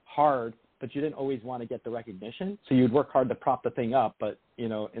worked hard, but you didn't always want to get the recognition, so you'd work hard to prop the thing up. But you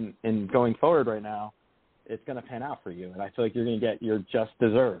know, in going forward right now, it's going to pan out for you, and I feel like you're going to get your just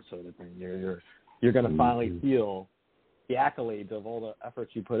deserved. So you're going to finally feel the accolades of all the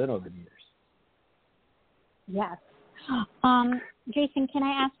efforts you put in over the years. Yes. Jason, can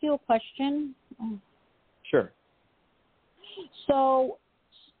I ask you a question? Sure. So,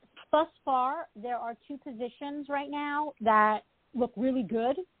 thus far, there are 2 positions right now that look really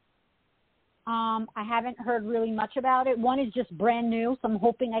good. I haven't heard really much about it. One is just brand new, so I'm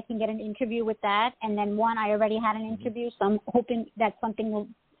hoping I can get an interview with that. And then one, I already had an interview, so I'm hoping that something will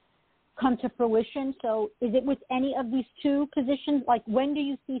come to fruition. So is it with any of these 2 positions? Like, when do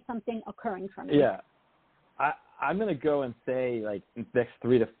you see something occurring from it? Yeah. I'm going to go and say, like, next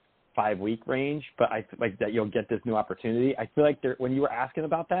 3 to 5 week range, but I like that you'll get this new opportunity. I feel like when you were asking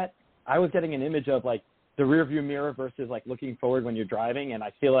about that, I was getting an image of like the rear view mirror versus like looking forward when you're driving. And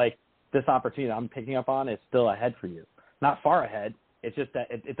I feel like this opportunity I'm picking up on is still ahead for you. Not far ahead. It's just that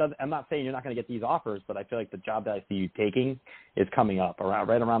it doesn't, I'm not saying you're not going to get these offers, but I feel like the job that I see you taking is coming up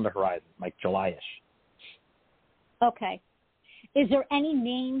right around the horizon, like July-ish. Okay. Is there any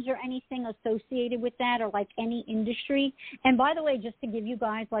names or anything associated with that, or like any industry? And by the way, just to give you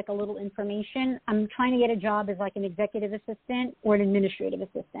guys like a little information, I'm trying to get a job as like an executive assistant or an administrative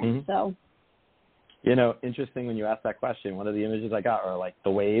assistant. So, you know, interesting when you ask that question. One of the images I got are like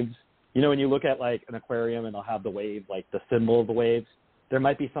the waves. You know, when you look at like an aquarium and they'll have the wave, like the symbol of the waves, there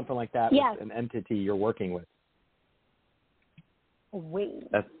might be something like that with an entity you're working with. Wave.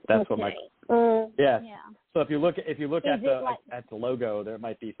 That's what my yeah. So if you look at the logo, there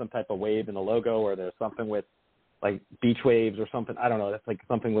might be some type of wave in the logo, or there's something with like beach waves or something. I don't know. That's like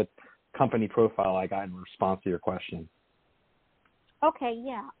something with company profile I got in response to your question. Okay.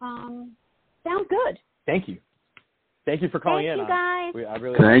 Yeah. Sounds good. Thank you. Thank you for calling in. Thank you, guys. I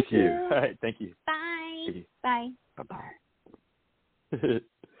really thank you. All right. Thank you. Bye. Thank you. Bye. Bye-bye.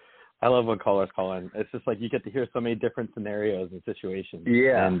 I love when callers call in. It's just like you get to hear so many different scenarios and situations.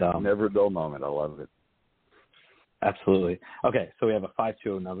 Yeah, and, never a dull moment. I love it. Absolutely. Okay, so we have a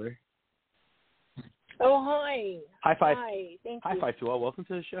 520 number. Oh, hi. Hi, thank Hi, you. 520. Welcome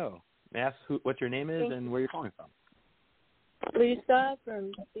to the show. May I ask what your name is and where you're calling from? Lisa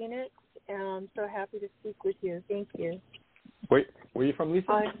from Phoenix, and I'm so happy to speak with you. Thank you. Where are you from,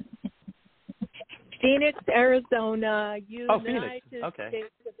 Lisa? Phoenix, Arizona, United Phoenix. Okay.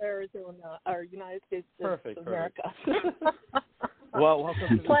 States of Arizona, or United States Perfect, of America. Well, welcome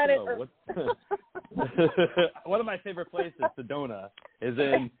to the Planet show. One of my favorite places, Sedona, is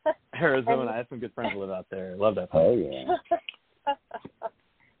in Arizona. I have some good friends who live out there. I love that place. Oh, yeah.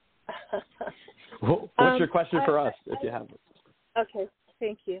 What's your question for us, if you have it? Okay,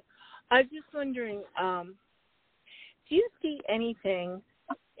 thank you. I was just wondering, do you see anything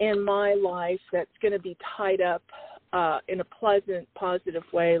in my life that's going to be tied up in a pleasant, positive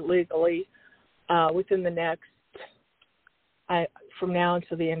way legally within the next, from now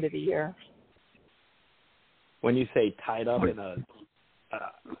until the end of the year? When you say tied up in a,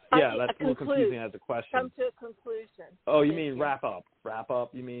 that's a little confusing as a question. Come to a conclusion. Oh, you mean wrap up? Wrap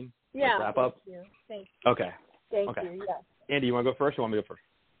up, you mean? Yeah. Like wrap up? Thank you. Okay. Thank you, yes. Andy, you want to go first or want me to go first?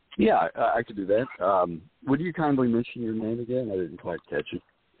 Yeah, I could do that. Would you kindly mention your name again? I didn't quite catch it.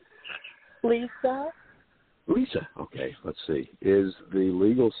 Lisa? Lisa. Okay, let's see. Is the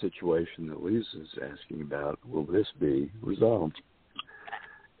legal situation that Lisa's asking about, will this be resolved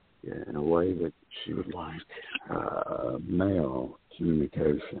in a way that she would like? Mail,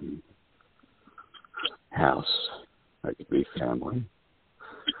 communication, house, that could be family,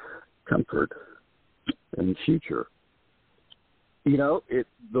 comfort, and future. You know,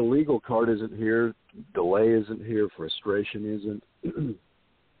 the legal card isn't here, delay isn't here, frustration isn't.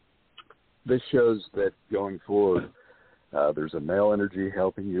 This shows that going forward, there's a male energy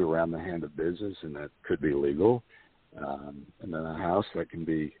helping you around the hand of business, and that could be legal. And then a house that can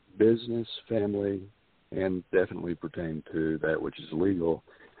be business, family, and definitely pertain to that which is legal.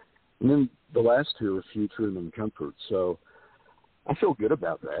 And then the last two are future and then comfort. So I feel good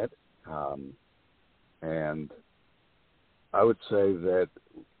about that. And I would say that,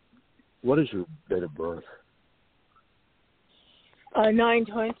 what is your date of birth?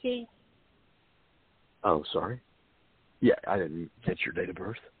 9/20. Oh, sorry. Yeah, I didn't get your date of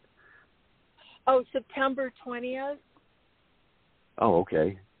birth. Oh, September 20th. Oh,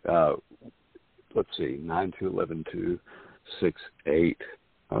 okay. Let's see, 9/2/11/2/6/8.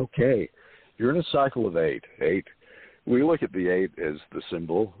 Okay. You're in a cycle of 8. 8. We look at the 8 as the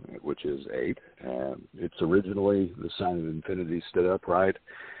symbol, which is 8. It's originally the sign of infinity stood upright.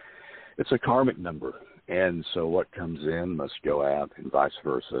 It's a karmic number, and so what comes in must go out, and vice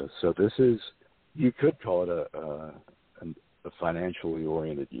versa. So this is, you could call it a financially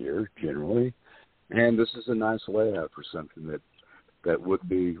oriented year, generally, and this is a nice layout for something that would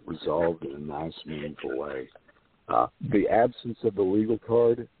be resolved in a nice, meaningful way. The absence of the legal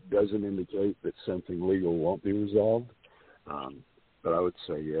card doesn't indicate that something legal won't be resolved, but I would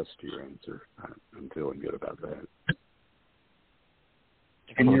say yes to your answer. I'm feeling good about that.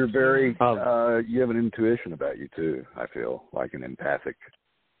 And you're very, you have an intuition about you too, I feel, like an empathic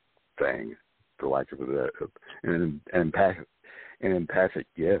thing, for lack of an empathic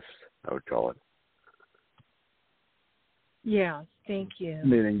gift, I would call it. Yeah, thank you.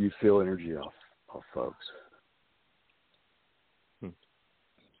 Meaning you feel energy off folks.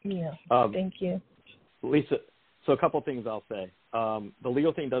 Yeah, thank you. Lisa, so a couple things I'll say. The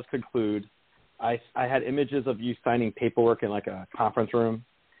legal thing does conclude. I had images of you signing paperwork in like a conference room,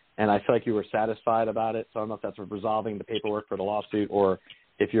 and I feel like you were satisfied about it. So I don't know if that's resolving the paperwork for the lawsuit or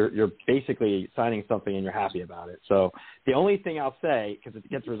if you're basically signing something and you're happy about it. So the only thing I'll say, because it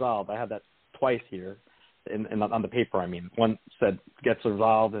gets resolved, I have that twice here on the paper. I mean, one said gets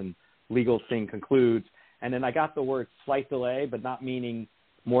resolved and legal thing concludes, and then I got the word slight delay, but not meaning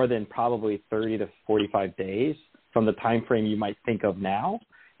more than probably 30 to 45 days from the time frame you might think of now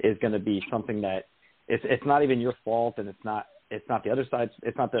is going to be something that it's not even your fault, and it's not the other side.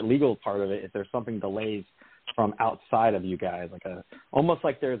 It's not the legal part of it. If there's something delays from outside of you guys, like almost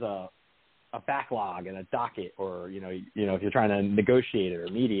like there's a backlog and a docket, or you know if you're trying to negotiate it or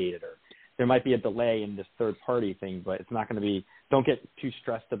mediate it, or there might be a delay in this third party thing, but it's not going to be. Don't get too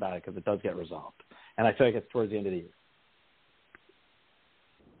stressed about it because it does get resolved, and I feel like it's towards the end of the year.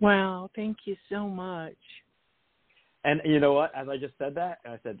 Wow, thank you so much. And you know what? As I just said that,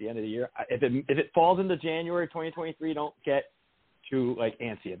 and I said the end of the year, if it falls into January 2023, don't get too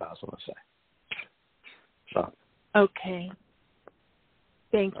antsy about it. That's what I'm saying. So. Okay.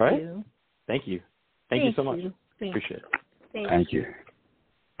 Thank you. Thank you. Thank you so much. Appreciate it. Thank you.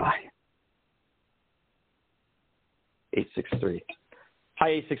 Bye. 863. Hi,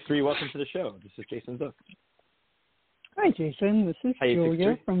 863. Welcome to the show. This is Jason Zook. Hi, Jason. This is Hi,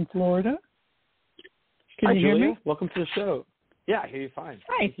 Julia from Florida. Can you Julia. hear me? Welcome to the show. Yeah, I hear you fine.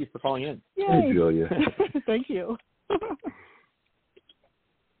 Hi. Thank you for calling in. Yay. Hey, Julia. Thank you.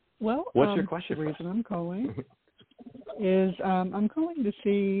 Well, what's your question? The reason I'm calling is I'm calling to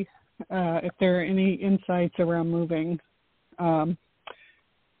see if there are any insights around moving.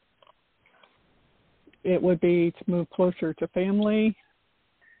 it would be to move closer to family.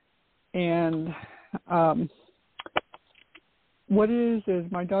 And what it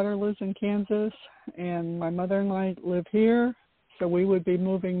is my daughter lives in Kansas, and my mother and I live here, so we would be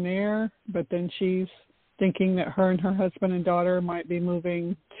moving there. But then she's thinking that her and her husband and daughter might be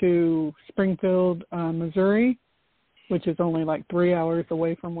moving to Springfield, Missouri, which is only like 3 hours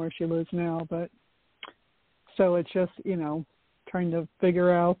away from where she lives now. But so it's just, trying to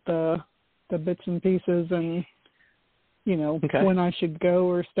figure out the bits and pieces and, when I should go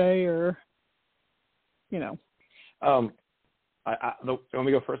or stay or, Want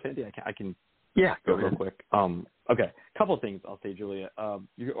me to go first, Andy? I can go real quick. Okay, a couple of things I'll say, Julia.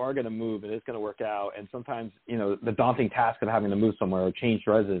 You are going to move, and it's going to work out. And sometimes, the daunting task of having to move somewhere or change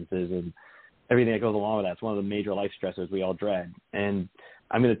residences and everything that goes along with that, it's one of the major life stressors we all dread. And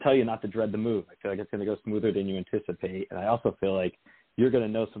I'm going to tell you not to dread the move. I feel like it's going to go smoother than you anticipate. And I also feel like you're going to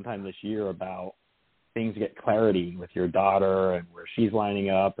know sometime this year about things, get clarity with your daughter and where she's lining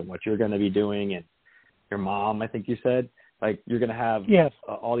up and what you're going to be doing. And your mom, I think you said, like you're going to have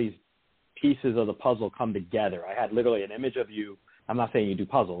all these pieces of the puzzle come together. I had literally an image of you. I'm not saying you do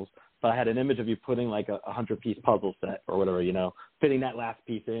puzzles, but I had an image of you putting like a 100-piece puzzle set or whatever, fitting that last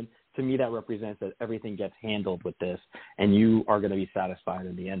piece in. To me, that represents that everything gets handled with this, and you are going to be satisfied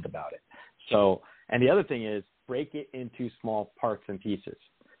in the end about it. So, and the other thing is break it into small parts and pieces.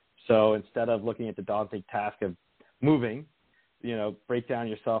 So instead of looking at the daunting task of moving, break down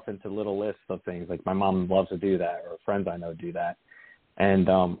yourself into little lists of things. Like my mom loves to do that, or friends I know do that. And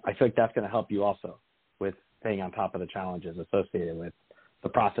I feel like that's going to help you also with staying on top of the challenges associated with the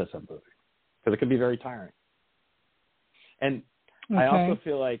process of moving, because it can be very tiring. And I also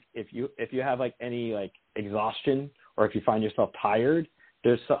feel like if you have like any like exhaustion, or if you find yourself tired,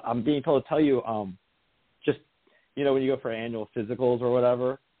 I'm being told to tell you, just when you go for annual physicals or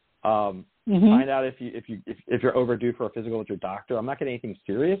whatever, find out if you're overdue for a physical with your doctor. I'm not getting anything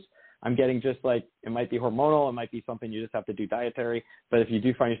serious. I'm getting just like, it might be hormonal, it might be something you just have to do dietary. But if you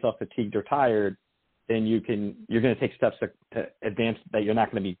do find yourself fatigued or tired, then you're going to take steps to advance that you're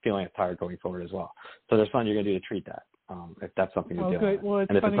not going to be feeling as tired going forward as well. So there's something you're going to do to treat that, if that's something you're dealing with. Well,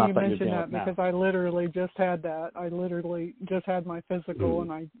 it's funny you mentioned that because I literally just had that. I literally just had my physical,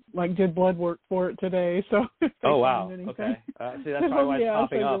 and I did blood work for it today. So oh wow, okay. See, that's probably why it's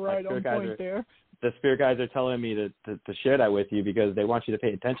popping up. Right on point there. The spirit guides are telling me to share that with you because they want you to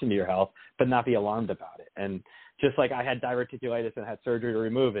pay attention to your health, but not be alarmed about it. And just like I had diverticulitis and had surgery to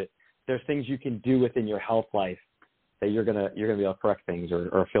remove it, there's things you can do within your health life that you're gonna be able to correct things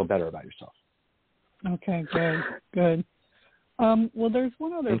or feel better about yourself. Okay, good. Well, there's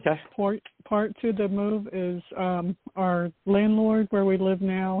one other part to the move is our landlord where we live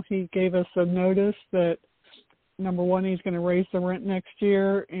now. He gave us a notice that, number one, he's going to raise the rent next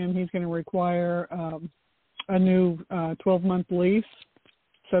year, and he's going to require a new 12-month lease.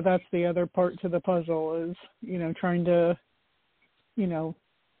 So that's the other part to the puzzle is, trying to, you're going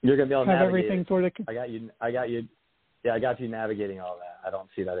to be able to have navigate everything sort of. I got you. Yeah, I got you navigating all that. I don't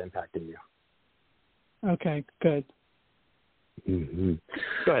see that impacting you. Okay, good. Mm-hmm.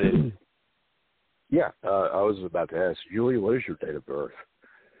 Go ahead. Yeah, I was about to ask, Julie, what is your date of birth?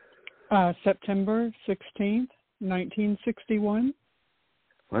 September 16th, 1961.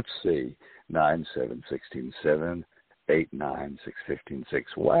 Let's see, 9/7/16/7,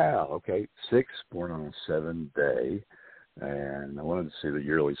 8/9/6/15/6. Wow, okay, 6 born on a 7 day, and I wanted to see the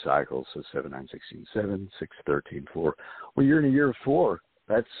yearly cycle. So 7/9/16/7, 6/13/4. Well, you're in a year of 4.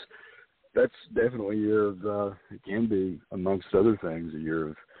 That's definitely a year of. It can be, amongst other things, a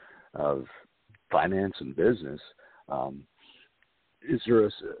year of finance and business. Is there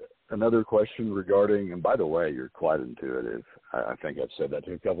another question regarding? And by the way, you're quite intuitive. I think I've said that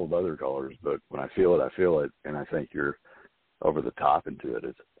to a couple of other callers, but when I feel it, and I think you're over the top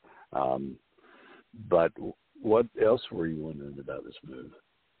intuitive. But what else were you wondering about this move?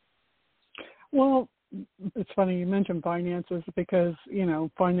 Well, it's funny you mentioned finances because,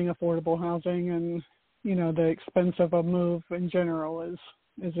 finding affordable housing and, the expense of a move in general is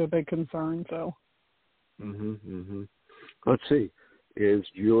a big concern. So. Let's see. Is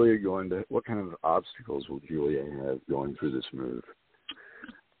Julia what kind of obstacles will Julia have going through this move?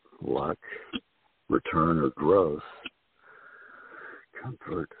 Luck, return or growth,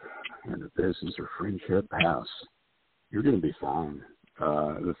 comfort, and a business or friendship house. You're going to be fine.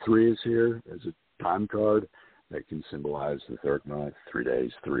 The 3 is here as a time card that can symbolize the third month, 3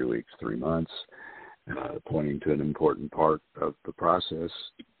 days, 3 weeks, 3 months, pointing to an important part of the process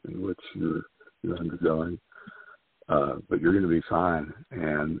in which you're undergoing. But you're going to be fine.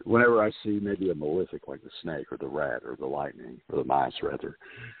 And whenever I see maybe a malefic like the snake or the rat or the lightning or the mice, rather,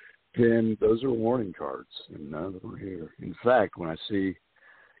 then those are warning cards, and none of them are here. In fact, conversely,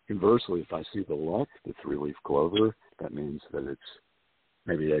 if I see the lump, the 3-leaf clover, that means that it's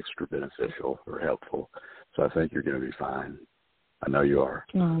maybe extra beneficial or helpful. So I think you're going to be fine. I know you are.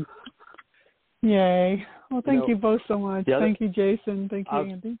 Oh. Yay. Well, thank you both so much. Thank you, Jason. Thank you,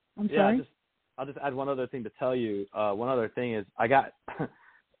 Andy. I'm sorry. I'll just add one other thing to tell you. One other thing is I got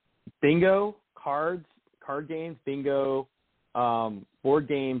bingo, card games, bingo, board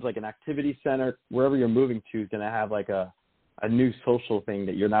games, like an activity center, wherever you're moving to is going to have like a new social thing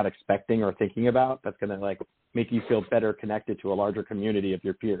that you're not expecting or thinking about that's going to like make you feel better connected to a larger community of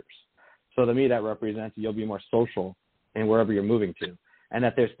your peers. So to me, that represents you'll be more social in wherever you're moving to. And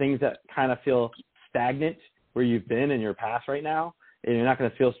that there's things that kind of feel stagnant where you've been in your past right now, and you're not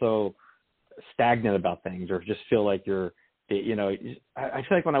going to feel so stagnant about things or just feel like you're, you know, I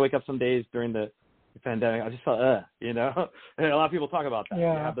feel like when I wake up some days during the pandemic, I just felt, you know, and a lot of people talk about that.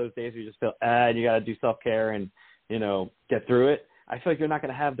 Yeah. You have those days where you just feel, and you got to do self-care and, you know, get through it. I feel like you're not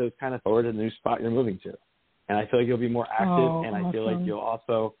going to have those kind of thoughts in the new spot you're moving to. And I feel like you'll be more active, and I feel like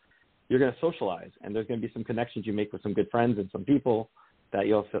you're going to socialize, and there's going to be some connections you make with some good friends and some people that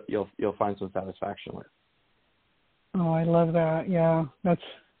you'll find some satisfaction with. Oh, I love that. Yeah, that's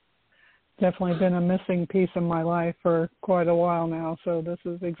definitely been a missing piece in my life for quite a while now. So this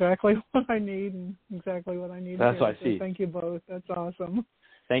is exactly what I need and exactly what I need. That's here. what I see. So thank you both. That's awesome.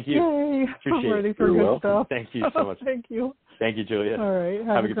 Thank you. Yay. Appreciate I'm ready it. for You're good welcome. stuff. Thank you so much. Thank you. Thank you, Julia. All right.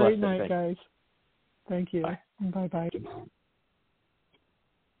 Have a great night, guys. Thank you. Bye-bye.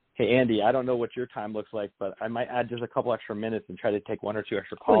 Hey, Andy, I don't know what your time looks like, but I might add just a couple extra minutes and try to take 1 or 2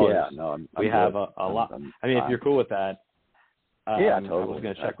 extra calls. Oh, yeah. No, we have a lot. I mean, if you're cool with that, yeah, totally. I was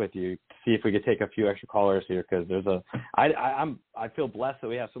going to check with you to see if we could take a few extra callers here because there's I feel blessed that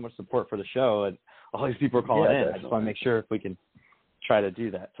we have so much support for the show and all these people are calling in. Definitely. I just want to make sure if we can try to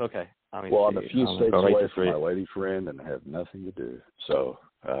do that. It's okay. I'm a few states away from my lady friend and have nothing to do. So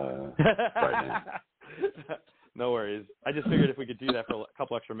right now. No worries. I just figured if we could do that for a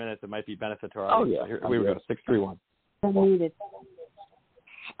couple extra minutes, it might be benefit to our audience. Yeah. Here we go. 631.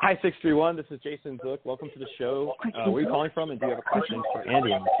 Hi, 631. This is Jason Zook. Welcome to the show. Where are you calling from, and do you have a question for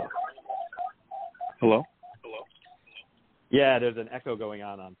Andy and myself? Hello? Yeah, there's an echo going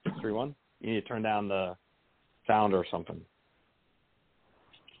on 631. You need to turn down the sound or something.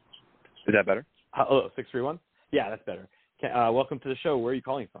 Is that better? Hello, 631? Yeah, that's better. Welcome to the show. Where are you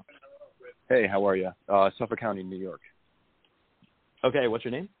calling from? Hey, how are you? Suffolk County, New York. Okay, what's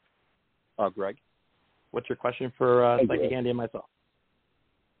your name? Greg. What's your question for Psychic Andy and myself?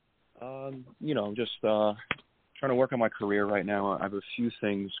 I'm just trying to work on my career right now. I have a few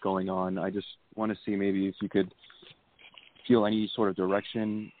things going on. I just want to see maybe if you could feel any sort of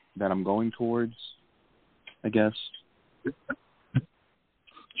direction that I'm going towards, I guess.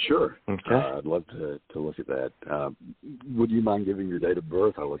 Sure. Okay. I'd love to look at that. Would you mind giving your date of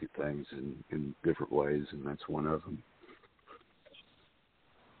birth? I look at things in different ways, and that's one of them.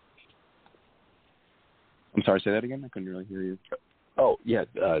 I'm sorry, say that again? I couldn't really hear you. Oh, yeah.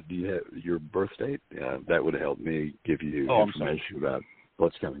 Do you have your birth date? That would help me give you information about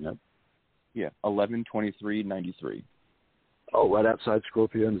what's coming up. Yeah, 11/23/93. Oh, right outside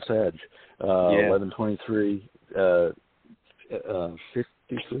Scorpio and Sag. 11/23.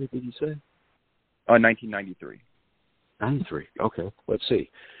 53, did you say? 1993. 93. Okay. Let's see.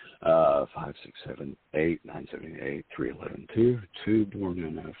 5, 6, 7, 8, 9, 7, 8, 3, 11, 2 born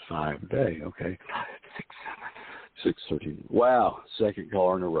in a 5 day. Okay. 5, 6, 7, 6, 13. Wow. Second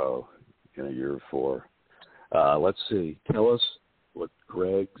caller in a row in a year of 4. Let's see. Tell us what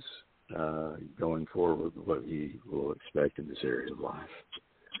Greg's going forward, what he will expect in this area of life.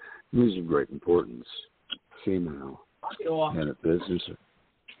 News of great importance. Female. And a business.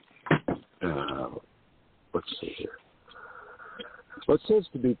 Let's see here. Well, it says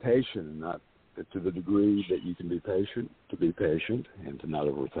to be patient, and not to the degree that you can be patient, to be patient and to not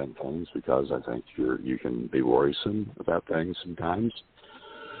overthink things, because I think you can be worrisome about things sometimes.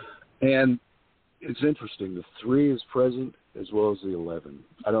 And it's interesting. The 3 is present as well as the 11.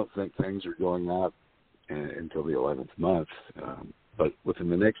 I don't think things are going up until the 11th month. But within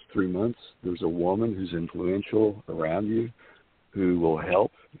the next 3 months, there's a woman who's influential around you who will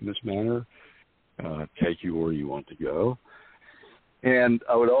help in this manner, take you where you want to go. And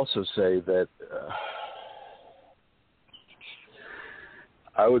I would also say that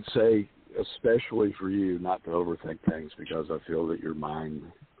I would say, especially for you, not to overthink things, because I feel that your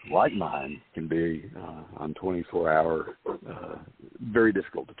mind, like mine, can be on 24-hour, very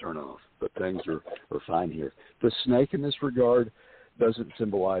difficult to turn off. But things are fine here. The snake in this regard doesn't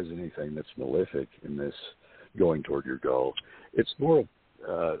symbolize anything that's malefic in this going toward your goal. It's more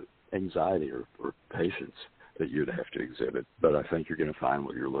anxiety or patience that you'd have to exhibit. But I think you're going to find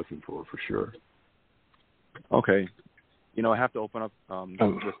what you're looking for sure. Okay. I have to open up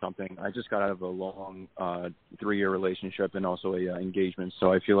with something. I just got out of a long 3-year relationship and also a engagement,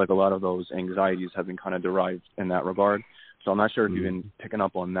 so I feel like a lot of those anxieties have been kind of derived in that regard. So I'm not sure if you've been picking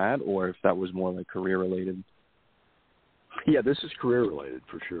up on that or if that was more like career-related. Yeah, this is career-related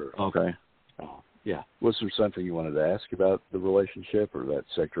for sure. Okay. Yeah. Was there something you wanted to ask about the relationship or that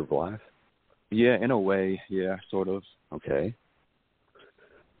sector of life? Yeah, in a way, yeah, sort of. Okay.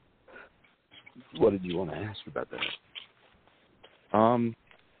 What did you want to ask about that?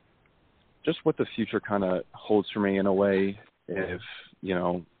 Just what the future kind of holds for me in a way, if,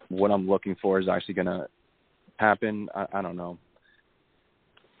 what I'm looking for is actually going to happen. I don't know.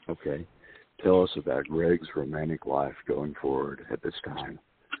 Okay. Tell us about Greg's romantic life going forward at this time.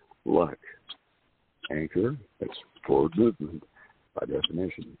 Luck. Anchor, that's forward movement by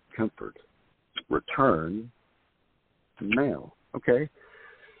definition. Comfort. Return. Mail. Okay.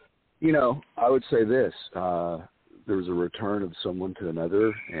 I would say this. There's a return of someone to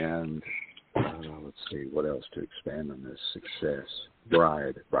another, and let's see, what else to expand on this? Success.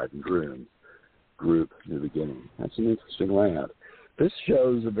 Bride and groom. Group, new beginning. That's an interesting layout. This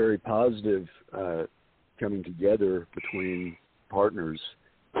shows a very positive coming together between partners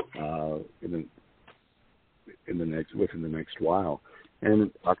within the next while.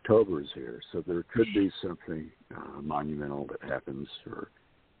 And October is here, so there could be something monumental that happens or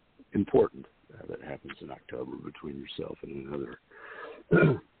important that happens in October between yourself and another.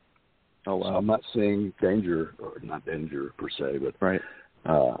 Oh, wow. So I'm not seeing danger, or not danger per se, but right.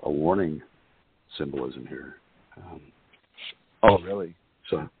 A warning symbolism here. Oh, really?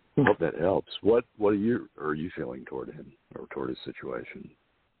 So I hope that helps. What are you feeling toward him or toward his situation?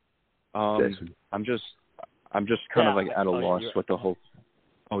 Jason? I'm just kind of like at a loss with the whole.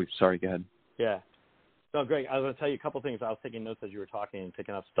 Oh, sorry. Go ahead. Yeah. No, Greg, I was going to tell you a couple things. I was taking notes as you were talking and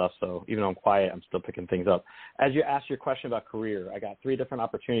picking up stuff, so even though I'm quiet, I'm still picking things up. As you asked your question about career, I got 3 different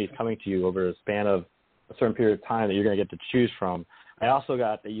opportunities coming to you over a span of a certain period of time that you're going to get to choose from. I also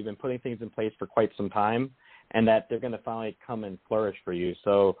got that you've been putting things in place for quite some time and that they're going to finally come and flourish for you.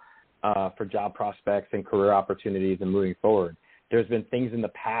 So for job prospects and career opportunities and moving forward, there's been things in the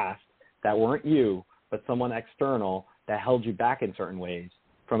past that weren't you, but someone external that held you back in certain ways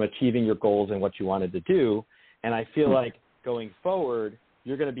from achieving your goals and what you wanted to do. And I feel like going forward,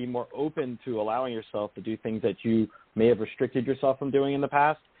 you're going to be more open to allowing yourself to do things that you may have restricted yourself from doing in the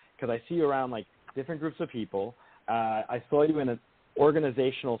past. Because I see you around like different groups of people. I saw you in an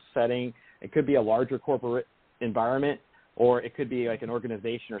organizational setting. It could be a larger corporate environment, or it could be like an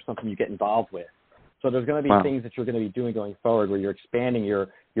organization or something you get involved with. So there's going to be things that you're going to be doing going forward where you're expanding your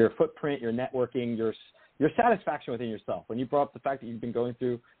footprint, your networking, your satisfaction within yourself. When you brought up the fact that you've been going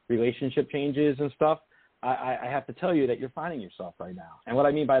through relationship changes and stuff, I have to tell you that you're finding yourself right now. And what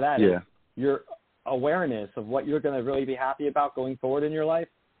I mean by that is your awareness of what you're going to really be happy about going forward in your life.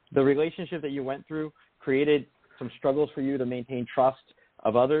 The relationship that you went through created some struggles for you to maintain trust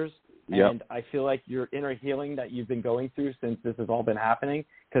of others. Yep. And I feel like your inner healing that you've been going through since this has all been happening,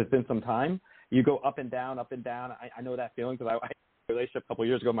 because it's been some time, you go up and down, up and down. I know that feeling because I had a relationship a couple of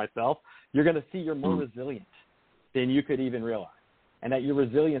years ago myself. You're going to see you're more resilient than you could even realize. And that your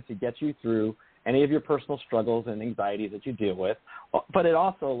resiliency gets you through any of your personal struggles and anxieties that you deal with. But it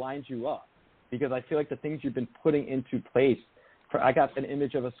also lines you up because I feel like the things you've been putting into place, I got an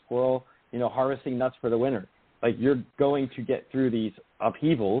image of a squirrel, harvesting nuts for the winter. Like you're going to get through these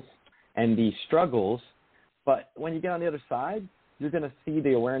upheavals and these struggles, but when you get on the other side, you're going to see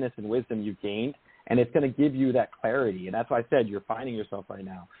the awareness and wisdom you've gained, and it's going to give you that clarity. And that's why I said you're finding yourself right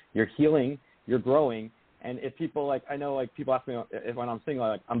now. You're healing, you're growing, and if people I know people ask me if when I'm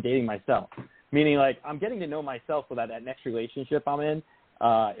single, I'm dating myself, meaning I'm getting to know myself so that next relationship I'm in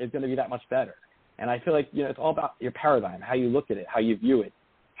is going to be that much better. And I feel like, it's all about your paradigm, how you look at it, how you view it,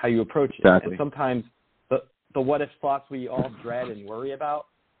 how you approach it. Exactly. And sometimes the what-if thoughts we all dread and worry about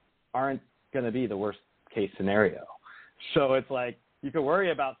aren't going to be the worst case scenario. So it's like you could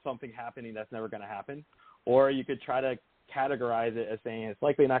worry about something happening that's never going to happen, or you could try to categorize it as saying it's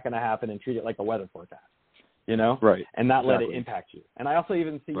likely not going to happen and treat it like a weather forecast, Right. And not let it impact you. And I also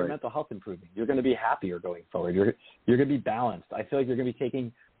even see your mental health improving. You're going to be happier going forward. You're going to be balanced. I feel like you're going to be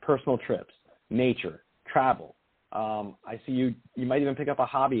taking personal trips, nature, travel. I see you might even pick up a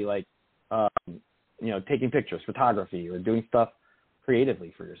hobby like, taking pictures, photography, or doing stuff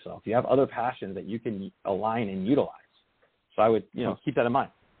creatively for yourself. You have other passions that you can align and utilize. So I would, keep that in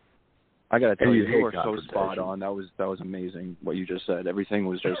mind. I got to tell you, you were so spot on. That was amazing what you just said. Everything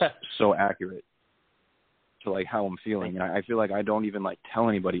was just so accurate. to like how I'm feeling, and I feel like I don't even like tell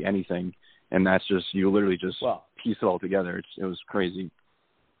anybody anything, and that's just you literally just piece it all together. It was crazy.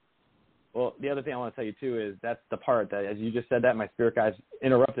 Well, the other thing I want to tell you too is that's the part that, as you just said that, my spirit guides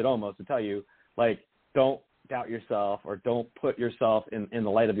interrupted almost to tell you, like, don't doubt yourself or don't put yourself in the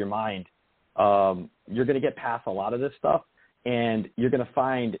light of your mind. You're going to get past a lot of this stuff, and you're going to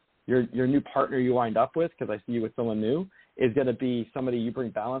find your new partner you wind up with, because I see you with someone new, is going to be somebody you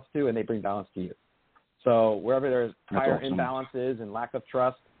bring balance to, and they bring balance to you. So wherever there's prior imbalances and lack of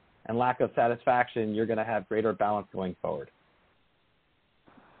trust and lack of satisfaction, you're going to have greater balance going forward.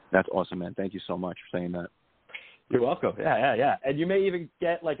 That's awesome, man. Thank you so much for saying that. You're welcome. Yeah. And you may even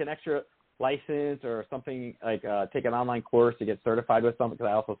get like an extra license or something, like take an online course to get certified with something, because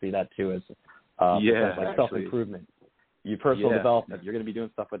I also see that too as like self-improvement. Personal development. You're going to be doing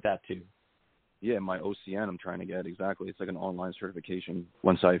stuff with that too. Yeah, my OCN I'm trying to get, exactly. It's like an online certification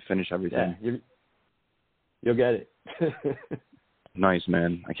once I finish everything. Yeah, you'll get it. Nice,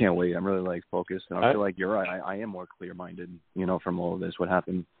 man. I can't wait. I'm really like focused, and I feel like you're right. I am more clear-minded, from all of this, what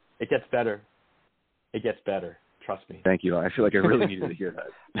happened. It gets better. Trust me. Thank you. I feel like I really needed to hear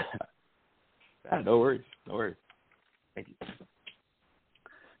that. No worries. Thank you.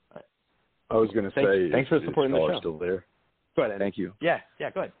 I was going to say, thanks for supporting the show. Still there? Go ahead. Thank you. Yeah,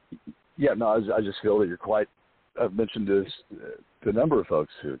 go ahead. Yeah, no, I just feel that you're quite. I've mentioned this to a number of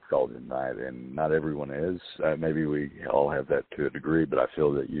folks who have called in tonight, and not everyone is. Maybe we all have that to a degree, but I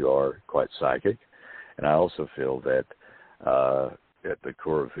feel that you are quite psychic, and I also feel that at the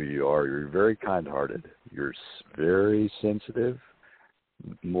core of who you are, you're very kind-hearted. You're very sensitive,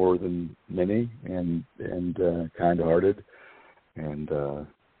 more than many, and kind-hearted, and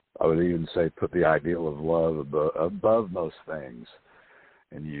I would even say put the ideal of love above most things.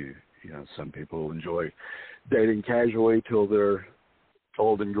 And some people enjoy dating casually till they're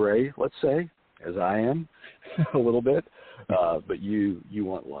old and gray, let's say, as I am a little bit. But you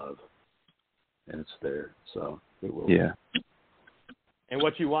want love, and it's there, so it will. Yeah. And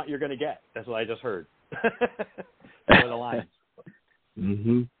what you want, you're going to get. That's what I just heard. Over the line.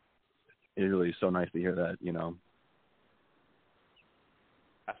 Mm-hmm. It really is so nice to hear that,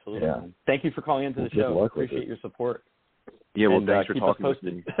 Absolutely. Yeah. Thank you for calling into the show. Appreciate your support. Yeah, well, thanks for keep talking us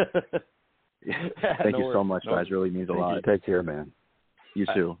with me. Yeah, Thank you so much, guys. Really means a lot. You. Take care, man. You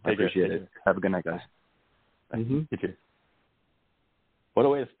too. I appreciate it. Have a good night, guys. Mm-hmm. You too. What a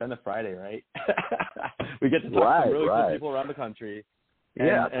way to spend a Friday, right? We get to talk to really cool people around the country.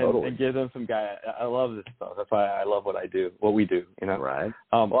 Totally. And give them some guy. I love this stuff. That's why I love what I do, what we do. Right.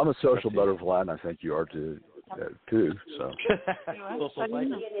 Well, I'm a social butterfly, and I think you are too. So. All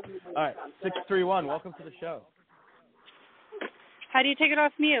right, 631. Welcome to the show. How do you take it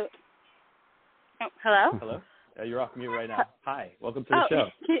off mute? Oh, hello. Hello. You're off mute right now. Hi. Welcome to the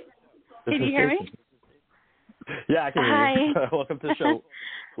show. Can you hear me? Yeah, I can hear you. Welcome to the show.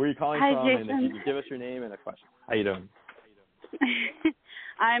 Where are you calling from? Jason. And if you could give us your name and a question. How you doing?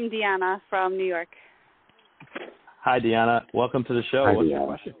 I'm Deanna from New York. Hi, Deanna. Welcome to the show. Hi, What's Deanna. your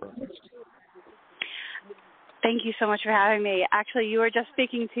question for us? Thank you so much for having me. Actually, you were just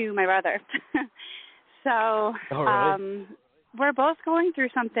speaking to my brother. So really? We're both going through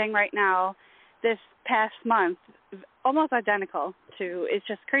something right now this past month, almost identical to, it's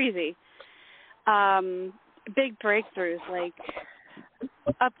just crazy. Big breakthroughs, like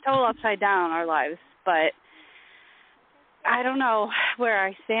total upside down our lives. But I don't know where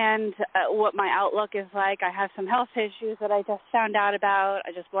I stand, what my outlook is like. I have some health issues that I just found out about.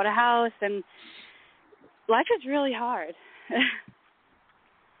 I just bought a house, and life is really hard.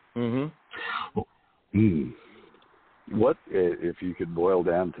 What, if you could boil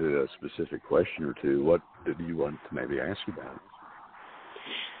down to a specific question or two, what do you want to maybe ask about?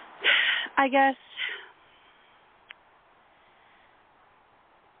 I guess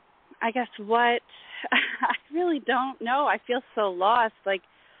what I really don't know. I feel so lost. Like,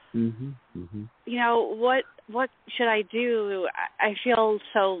 what should I do? I feel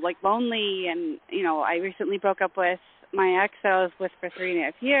so lonely, and I recently broke up with my ex that I was with for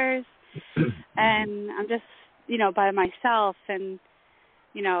 3.5 years, and I'm just by myself, and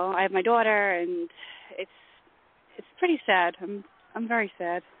I have my daughter, and it's pretty sad. I'm very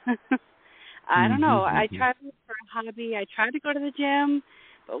sad. I don't know. I tried to look for a hobby. I tried to go to the gym,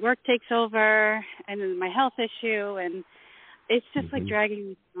 but work takes over, and then my health issue, and it's just dragging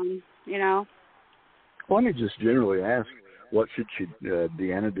me down, Well, let me just generally ask, what should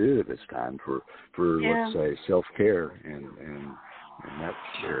Deanna do at this time for let's say, self-care and that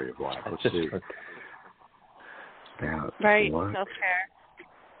area of life? Let's see. Right, what? Self-care.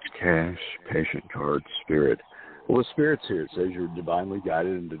 Cash, patient card, spirit. Well, the spirit's here. It says you're divinely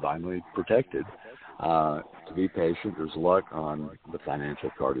guided and divinely protected. To be patient. There's luck on the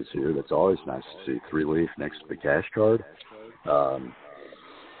financial card is here. That's always nice to see. 3-leaf next to the cash card.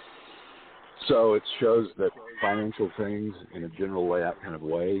 So it shows that financial things in a general layout kind of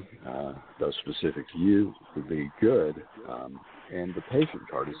way, those specific to you, would be good. And the patient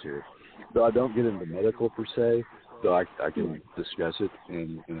card is here. Though I don't get into medical per se, though I can discuss it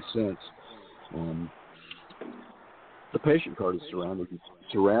in a sense. The patient card is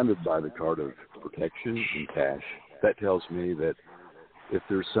surrounded by the card of protection and cash. That tells me that if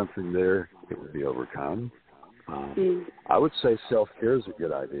there's something there, it would be overcome. I would say self-care is a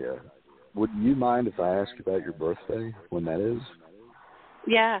good idea. Would you mind if I ask about your birthday, when that is?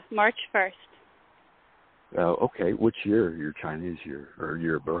 Yeah, March 1st. Okay. Which year? Your Chinese year or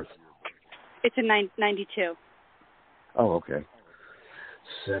year of birth? It's in 92. Oh, okay.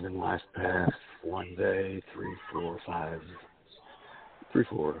 7 life paths, 1 day, 3, 4, 5, 3,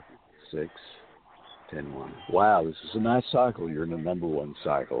 4, 6, 10, 1. Wow, this is a nice cycle. You're in the number 1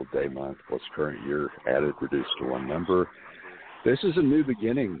 cycle, day, month, plus current year, added, reduced to 1 number. This is a new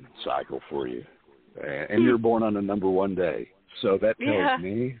beginning cycle for you. And you're born on the number 1 day. So that tells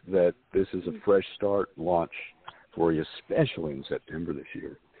me that this is a fresh start launch for you, especially in September this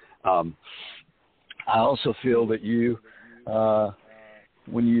year. I also feel that you,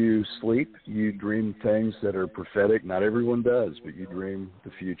 when you sleep, you dream things that are prophetic. Not everyone does, but you dream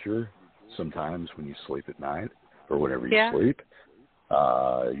the future sometimes when you sleep at night or whenever you sleep.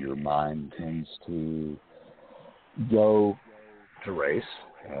 Your mind tends to go to race,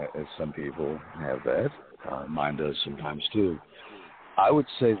 as some people have that. Mine does sometimes too. I would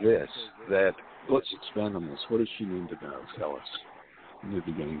say this, that let's expand on this. What does she need to know? Tell us. In the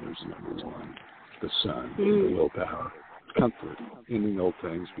beginning, there's number 1, the sun, the willpower, comfort, ending old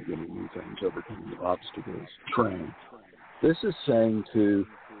things, beginning new things, overcoming obstacles, train. This is saying to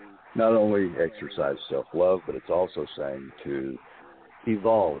not only exercise self-love, but it's also saying to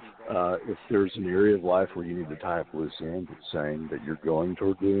evolve. If there's an area of life where you need to tie up loose ends, it's saying that you're going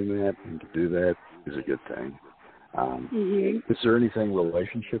toward doing that, and to do that is a good thing. Is there anything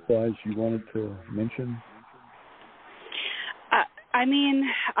relationship-wise you wanted to mention? I mean,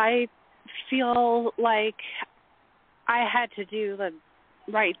 I feel like I had to do the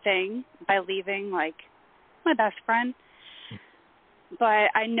right thing by leaving, like, my best friend. But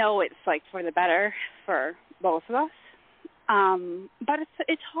I know it's, like, for the better for both of us. But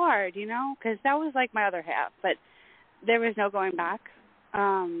it's hard, you know, because that was, like, my other half. But there was no going back,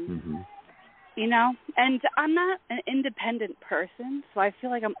 you know. And I'm not an independent person, so I feel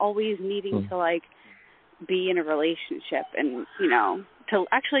like I'm always needing to, like, be in a relationship and, you know, to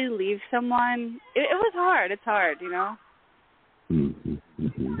actually leave someone. It was hard. It's hard, you know.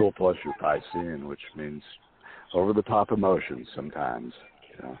 Well, plus you're Piscean, which means over-the-top emotions sometimes,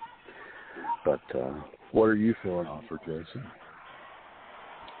 you know. But what are you feeling off for, Jason?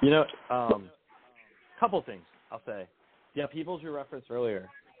 You know, couple things I'll say. Yeah, Peoples, you referenced earlier.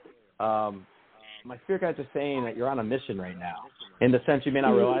 My spirit guides are saying that you're on a mission right now. In the sense you may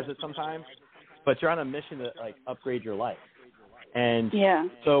not realize it sometimes, but you're on a mission to, like, upgrade your life. And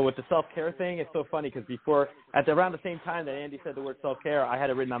so with the self-care thing, it's so funny because before, around the same time that Andy said the word self-care, I had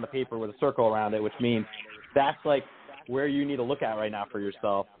it written on the paper with a circle around it, which means that's, like, where you need to look at right now for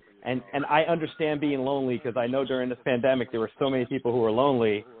yourself. And I understand being lonely because I know during this pandemic there were so many people who were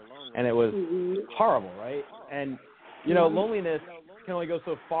lonely, and it was horrible, right? And, you know, loneliness can only go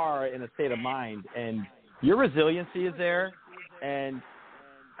so far in a state of mind, and your resiliency is there, and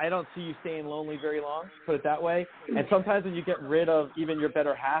I don't see you staying lonely very long, put it that way. And sometimes when you get rid of even your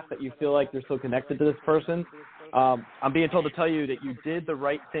better half that you feel like you're so connected to this person, I'm being told to tell you that you did the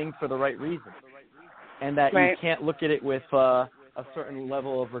right thing for the right reason, and that you can't look at it with a certain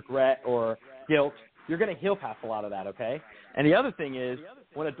level of regret or guilt. You're going to heal past a lot of that, okay? And the other thing is,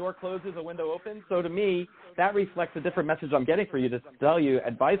 when a door closes, a window opens. So to me, that reflects a different message I'm getting for you to tell you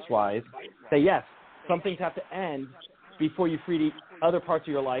advice-wise that, yes, some things have to end before you free the other parts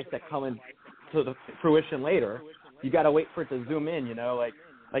of your life that come into the fruition later. You got to wait for it to zoom in, you know, like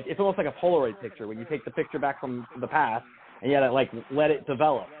it's almost like a Polaroid picture when you take the picture back from the past and you got to, like, let it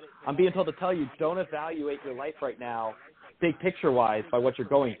develop. I'm being told to tell you, don't evaluate your life right now big picture-wise by what you're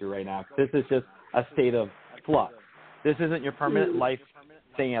going through right now. This is just a state of flux. This isn't your permanent life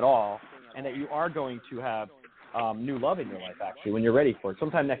thing at all, and that you are going to have new love in your life, actually, when you're ready for it.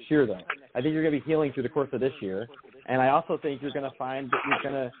 Sometime next year, though. I think you're going to be healing through the course of this year, and I also think you're going to find that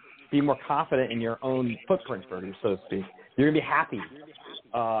you're going to be more confident in your own footprint, so to speak. You're going to be happy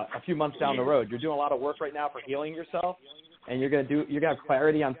a few months down the road. You're doing a lot of work right now for healing yourself, and you're going to have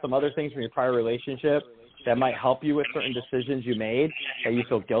clarity on some other things from your prior relationship that might help you with certain decisions you made that you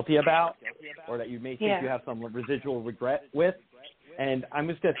feel guilty about, or that you may think you have some residual regret with. And I'm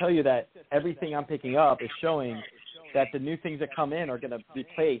just going to tell you that everything I'm picking up is showing that the new things that come in are going to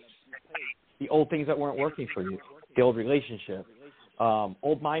replace the old things that weren't working for you, the old relationship,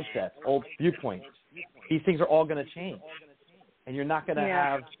 old mindsets, old viewpoints. These things are all going to change, and you're not going to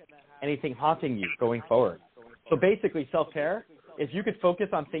have anything haunting you going forward. So basically, self-care, if you could focus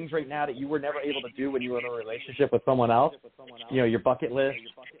on things right now that you were never able to do when you were in a relationship with someone else, your bucket list,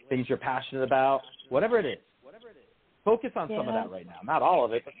 things you're passionate about, whatever it is, focus on some of that right now. Not all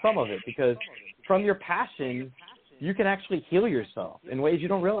of it, but some of it, because from your passion, you can actually heal yourself in ways you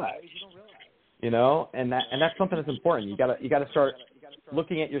don't realize. And that's something that's important. You got to start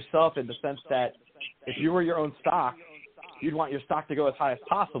looking at yourself in the sense that if you were your own stock, you'd want your stock to go as high as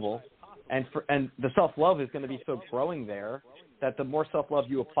possible, and the self-love is going to be so growing there that the more self-love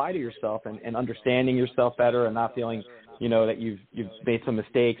you apply to yourself and understanding yourself better and not feeling, that you've made some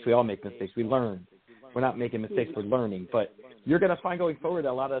mistakes. We all make mistakes. We learn. We're not making mistakes. We're learning. But you're going to find going forward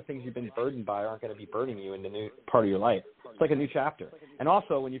that a lot of the things you've been burdened by aren't going to be burdening you in the new part of your life. It's like a new chapter. And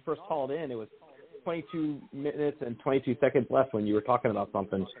also, when you first called in, it was 22 minutes and 22 seconds left when you were talking about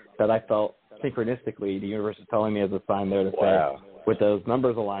something that I felt synchronistically the universe is telling me as a sign there to say, with those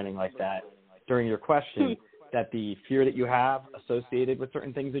numbers aligning like that during your question, that the fear that you have associated with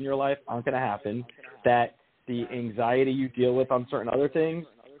certain things in your life aren't going to happen, that the anxiety you deal with on certain other things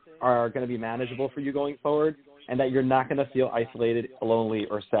are going to be manageable for you going forward, and that you're not going to feel isolated, lonely,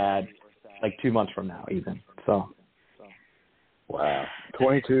 or sad like 2 months from now even. So. Wow.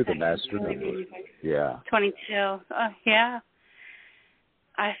 22, the master number. Yeah. 22. Yeah.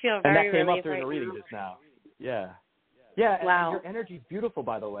 I feel very relieved. And that came up during right the reading now. just now. Yeah. Yeah. Wow. And your energy's beautiful,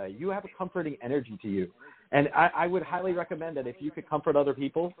 by the way. You have a comforting energy to you. And I would highly recommend that if you could comfort other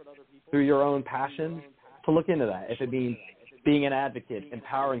people through your own passions, to look into that. If it means being an advocate,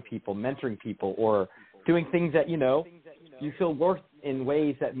 empowering people, mentoring people, or doing things that, you feel worth in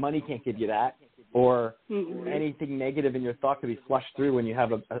ways that money can't give you that, or anything negative in your thought can be flushed through when you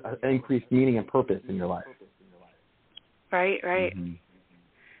have an increased meaning and purpose in your life. Right. Mm-hmm.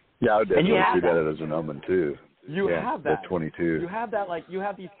 Yeah, I would definitely see that as an omen too. You have that. 22. You have that, you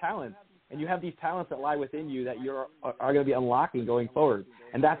have these talents, and you have these talents that lie within you that are going to be unlocking going forward.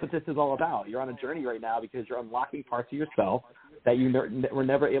 And that's what this is all about. You're on a journey right now because you're unlocking parts of yourself that you were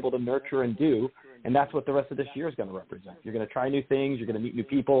never able to nurture and do, and that's what the rest of this year is going to represent. You're going to try new things. You're going to meet new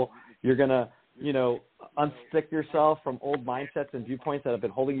people. You're going to, unstick yourself from old mindsets and viewpoints that have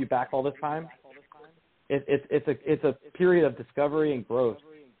been holding you back all this time. It's a period of discovery and growth,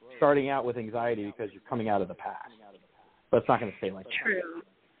 starting out with anxiety because you're coming out of the past. But it's not going to stay like that. True.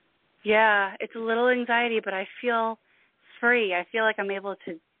 Yeah, it's a little anxiety, but I feel free. I feel like I'm able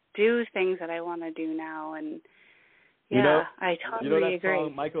to do things that I want to do now, and I totally agree.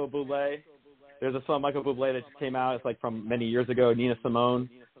 Song Michael Bublé? There's a song Michael Bublé that just came out. It's from many years ago. Nina Simone,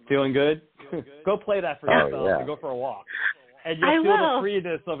 "Feeling Good." Go play that for yourself and go for a walk, and you'll feel the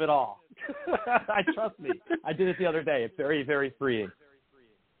freeness of it all. Trust me. I did it the other day. It's very, very freeing.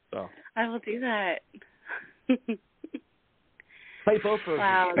 So I will do that. Play both versions.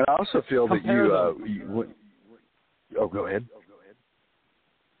 Wow. And I also feel that go ahead.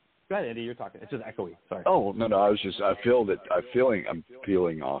 Go ahead, Andy. You're talking. It's just echoey. Sorry. Oh no, I was just. I'm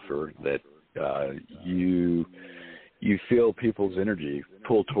feeling offer that you feel people's energy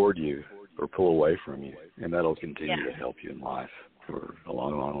pull toward you or pull away from you, and that'll continue to help you in life for a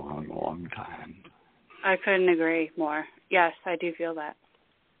long time. I couldn't agree more. Yes, I do feel that.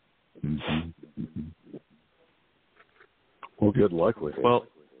 Mm-hmm. Well, good luck with it. Well,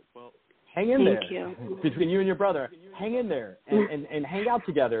 hang in there. Thank you. Between you and your brother, hang in there and hang out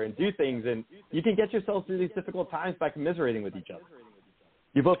together and do things, and you can get yourselves through these difficult times by commiserating with each other.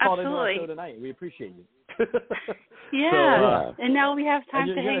 You both called into our show tonight. We appreciate you. And now we have time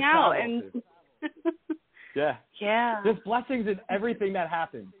to hang out. And There's blessings in everything that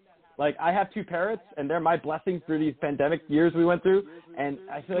happens. Like, I have 2 parrots, and they're my blessings through these pandemic years we went through, and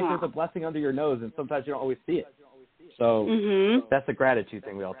I feel like there's a blessing under your nose, and sometimes you don't always see it. So that's the gratitude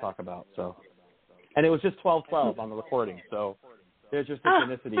thing we all talk about. So, and it was just 12:12 on the recording, so there's your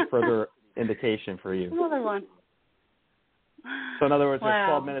synchronicity, further indication for you. Another one. So in other words, there's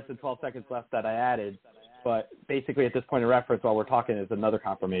 12 minutes and 12 seconds left that I added, but basically at this point of reference while we're talking is another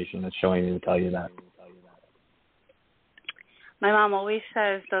confirmation that's showing me to tell you that. My mom always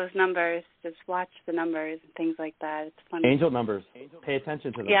says those numbers, just watch the numbers and things like that. It's funny. Angel numbers. Pay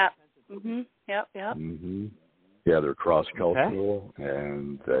attention to them. Yeah. Yep. Mm-hmm. Yeah, they're cross-cultural,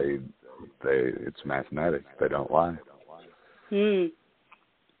 and it's mathematics. They don't lie. Hmm.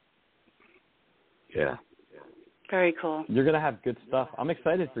 Yeah. Very cool. You're going to have good stuff. I'm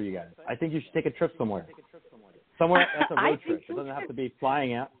excited for you guys. I think you should take a trip somewhere. Somewhere that's a road trip. It doesn't have to be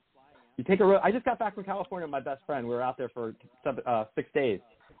flying out. You take a road. I just got back from California with my best friend. We were out there for 6 days.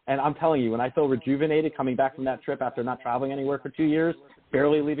 And I'm telling you, when I feel rejuvenated coming back from that trip after not traveling anywhere for 2 years,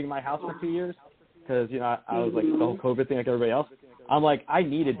 barely leaving my house for 2 years, because, you know, I was like the whole COVID thing like everybody else. I'm like, I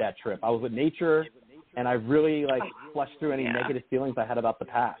needed that trip. I was with nature, and I really, like, flushed through any negative feelings I had about the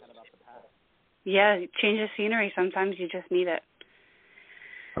past. Yeah, change of scenery. Sometimes you just need it.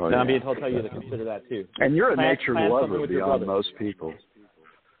 Oh, and I'm being told to tell you to consider that, too. And you're a Plan nature lover something with your beyond brother. most people.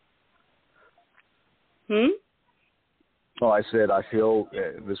 Well, I said I feel,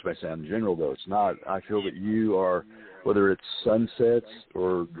 this may sound general, though it's not, I feel that you are, whether it's sunsets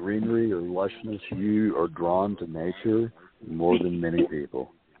or greenery or lushness, you are drawn to nature more than many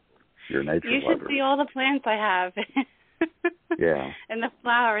people. You're a nature You lover. should see all the plants I have. Yeah. And the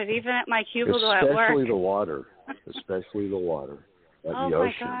flowers, even at my cubicle at work. Especially the water. Especially the water. At Oh, the my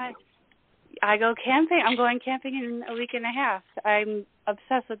ocean. God. I go camping. I'm going camping in a week and a half. I'm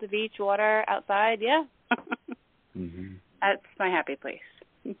obsessed with the beach, water, outside. Yeah. Mm-hmm. That's my happy place.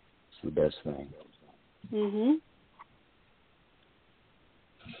 It's the best thing. Mhm.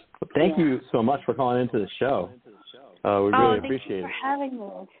 Thank you so much for calling into the show. We really appreciate thank you it. for having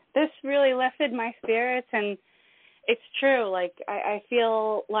me. This really lifted my spirits, and it's true. Like, I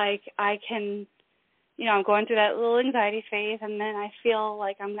feel like I can, you know, I'm going through that little anxiety phase, and then I feel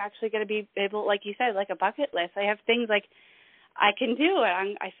like I'm actually going to be able, like you said, like a bucket list. I have things like I can do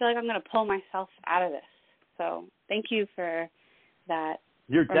it. I feel like I'm going to pull myself out of this. So thank you for that.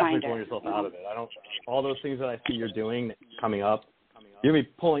 You're definitely reminder. pulling yourself out of it. All those things that I see you're doing coming up, you're going to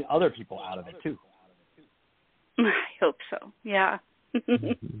be pulling other people out of it, too. I hope so. Yeah.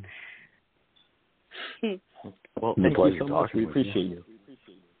 Well, thank you so much. We appreciate you.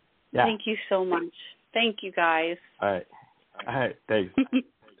 Yeah. Thank you so much. Thank you, guys. All right. Thanks.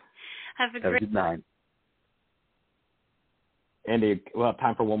 Have a great night. Andy, we'll have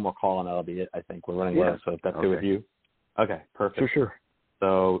time for one more call, and that'll be it, I think. We're running low, so if that's good with you. Okay, perfect. For sure.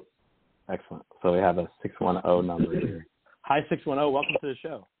 So, excellent. So we have a 610 number here. Hi, 610. Welcome to the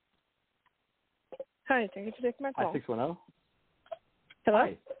show. Hi, thank you for taking my call. Hi, 610. Hello?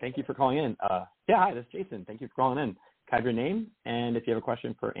 Hi, thank you for calling in. Hi, this is Jason. Thank you for calling in. Can I have your name and if you have a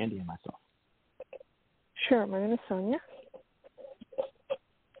question for Andy and myself? Sure, my name is Sonia.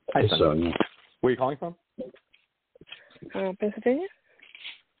 Hi, Sonia. Where are you calling from? Pennsylvania.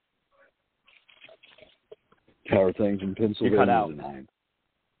 How are things in Pennsylvania You cut out. tonight?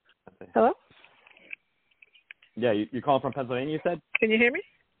 Hello? Yeah, you're calling from Pennsylvania, you said? Can you hear me?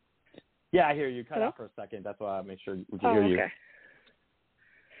 Yeah, I hear you. Cut Hello? out for a second. That's why I make sure we can hear you. Okay.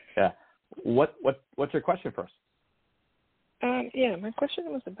 Yeah. What's your question for us? Yeah, my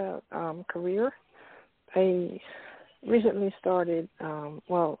question was about career. I recently started, in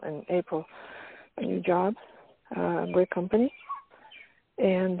April, a new job, a great company,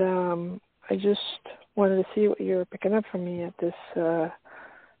 and I just wanted to see what you're picking up from me at this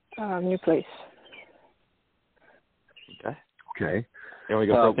new place. Okay. You want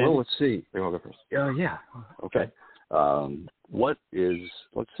to go first, Andy? well, let's see. You want to go first? Yeah. Okay.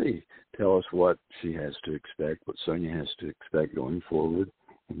 Let's see. Tell us what she has to expect, what Sonia has to expect going forward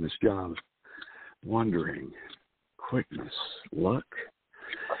in this job. Wondering, quickness, luck,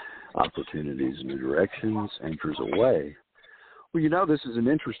 opportunities, new directions, anchors away. Well, you know, this is an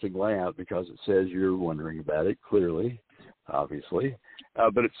interesting layout because it says you're wondering about it, clearly, obviously.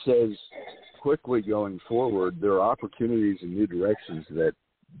 But it says quickly going forward, there are opportunities and new directions that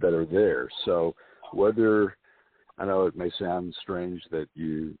are there. So whether, I know it may sound strange that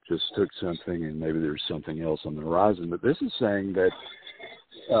you just took something and maybe there's something else on the horizon, but this is saying that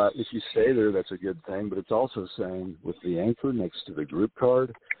if you stay there, that's a good thing. But it's also saying with the anchor next to the group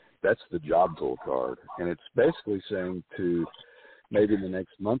card, that's the job goal card. And it's basically saying to maybe in the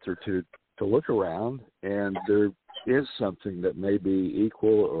next month or two to look around, and there is something that may be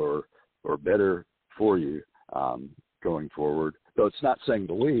equal or better for you going forward. So it's not saying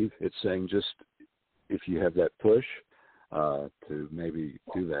to leave. It's saying just if you have that push to maybe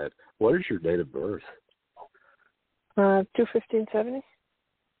do that. What is your date of birth? 2/15/70.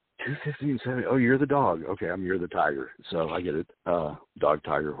 2/15/70. Oh, you're the dog. Okay, you're the tiger. So I get it. Dog,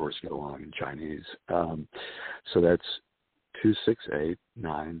 tiger, horse get along in Chinese. So that's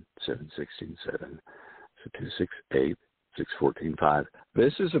 2/6/8/9/7/16/7. So 2/6/8/6/14/5.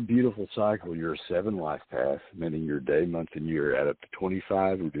 This is a beautiful cycle. You're a 7 life path, meaning your day, month, and year add up to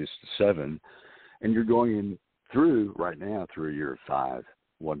 25, reduced to 7. And you're going through right now through a year of 5,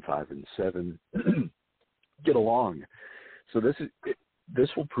 1, 5, and 7. Get along. So this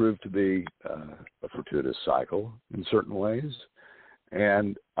will prove to be a fortuitous cycle in certain ways.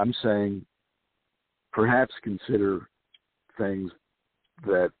 And I'm saying perhaps consider things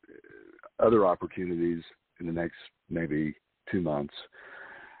that other opportunities in the next maybe 2 months.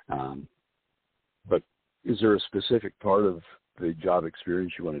 But is there a specific part of the job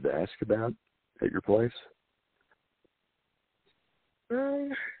experience you wanted to ask about at your place? Well,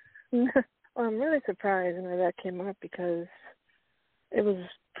 I'm really surprised that came up because it was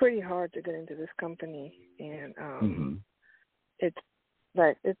pretty hard to get into this company, and it's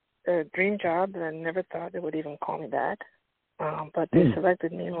a dream job, and I never thought they would even call me that. But they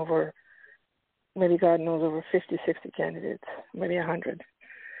selected me over, maybe God knows, over 50, 60 candidates, maybe 100.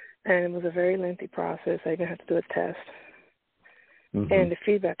 And it was a very lengthy process. I even had to do a test. And the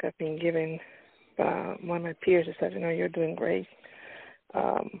feedback I've been given by one of my peers is that, you're doing great.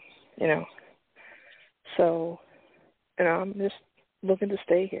 So, I'm just looking to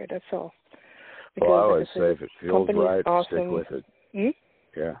stay here. That's all. Because, well, I always say if it feels right, awesome. Stick with it.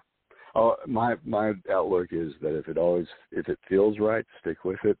 Yeah. Oh, my outlook is that if it feels right, stick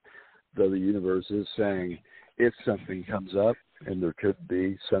with it. Though the universe is saying if something comes up and there could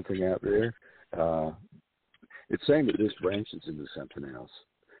be something out there, it's saying that this branches into something else.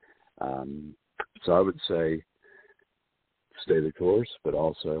 So I would say stay the course, but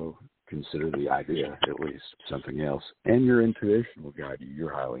also consider the idea, at least, something else. And your intuition will guide you.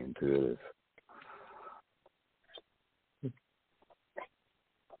 You're highly intuitive.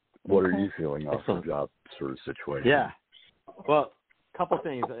 What are you feeling off the job sort of situation? Yeah. Well, a couple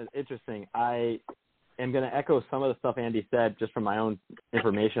things. Interesting. I am going to echo some of the stuff Andy said just from my own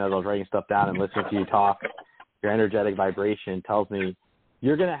information as I was writing stuff down and listening to you talk. Your energetic vibration tells me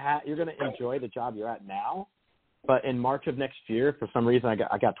you're going to enjoy the job you're at now, but in March of next year, for some reason, I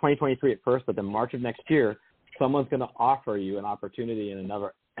got 2023 at first, but then March of next year, someone's going to offer you an opportunity in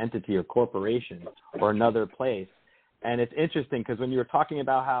another entity or corporation or another place. And it's interesting because when you were talking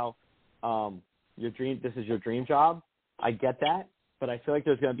about how this is your dream job, I get that, but I feel like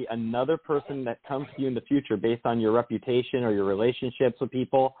there's going to be another person that comes to you in the future based on your reputation or your relationships with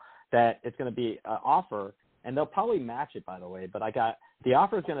people that it's going to be an offer, and they'll probably match it, by the way. But the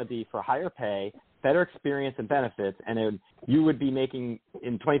offer is going to be for higher pay, better experience and benefits, and you would be making,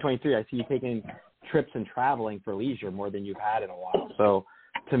 in 2023, I see you taking trips and traveling for leisure more than you've had in a while. So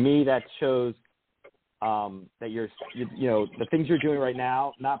to me, that shows that you're the things you're doing right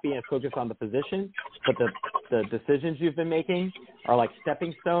now, not being as focused on the position, but the decisions you've been making are like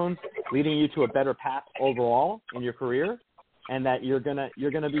stepping stones leading you to a better path overall in your career, and that you're gonna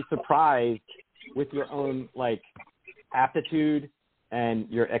be surprised with your own like aptitude and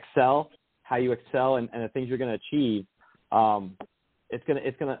how you excel and the things you're gonna achieve. It's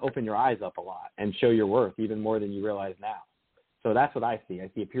gonna open your eyes up a lot and show your worth even more than you realize now. So that's what I see.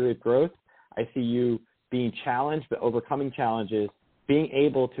 I see a period of growth. I see you being challenged, but overcoming challenges, being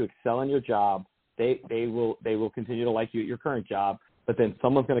able to excel in your job. They will continue to like you at your current job, but then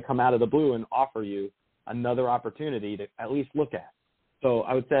someone's going to come out of the blue and offer you another opportunity to at least look at. So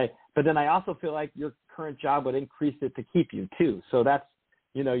I would say, but then I also feel like your current job would increase it to keep you too. So that's,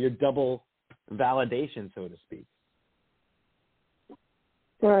 your double validation, so to speak.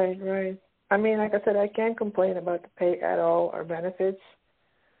 Right. I mean, like I said, I can't complain about the pay at all or benefits.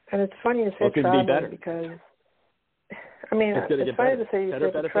 And it's funny to say traveling because, I mean, it's funny to say better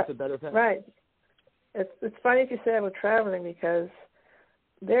benefits and better pay. Right. It's funny if you say about traveling because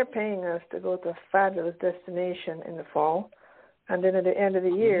they're paying us to go to a fabulous destination in the fall, and then at the end of the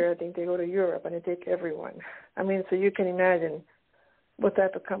year, I think they go to Europe and they take everyone. I mean, so you can imagine what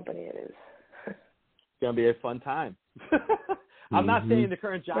type of company it is. It's going to be a fun time. I'm not saying the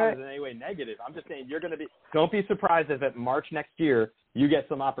current job is in any way negative. I'm just saying don't be surprised if at March next year you get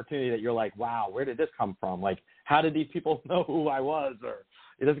some opportunity that you're like, wow, where did this come from? Like, how did these people know who I was? Or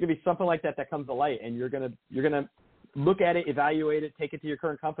there's going to be something like that comes to light, and you're going to look at it, evaluate it, take it to your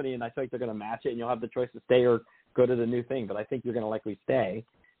current company, and I feel like they're going to match it, and you'll have the choice to stay or go to the new thing. But I think you're going to likely stay,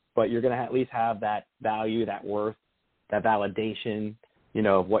 but you're going to at least have that value, that worth, that validation,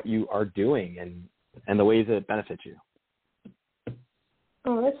 of what you are doing and the ways that it benefits you.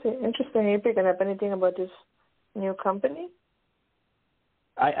 Oh, that's interesting. Are you picking up anything about this new company?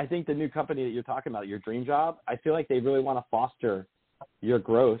 I think the new company that you're talking about, your dream job, I feel like they really want to foster your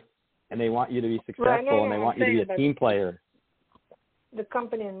growth, and they want you to be successful, and they want you to be a team player. The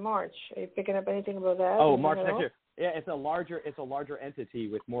company in March, are you picking up anything about that? Oh, March next year. Yeah, it's a larger entity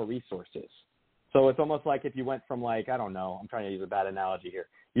with more resources. So it's almost like if you went from I'm trying to use a bad analogy here.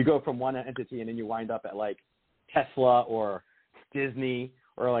 You go from one entity and then you wind up at like Tesla or Disney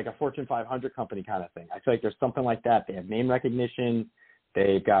or like a Fortune 500 company kind of thing. I feel like there's something like that. They have name recognition.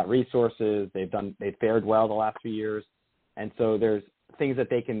 They've got resources. They've fared well the last few years. And so there's things that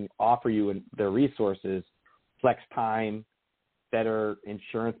they can offer you in their resources, flex time, better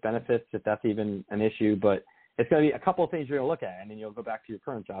insurance benefits, if that's even an issue. But it's going to be a couple of things you're going to look at, and then you'll go back to your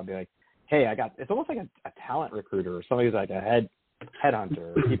current job and be like, hey, it's almost like a talent recruiter or somebody who's like a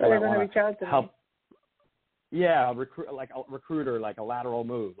headhunter. People that want to help. Yeah, a recruiter, like a lateral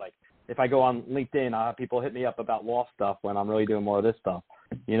move. Like if I go on LinkedIn, I'll have people hit me up about law stuff when I'm really doing more of this stuff.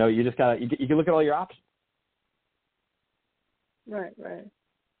 You just got to, you can look at all your options. Right.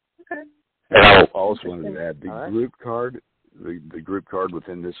 Okay. And I also wanted to add the group card. The group card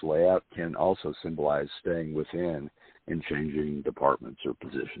within this layout can also symbolize staying within and changing departments or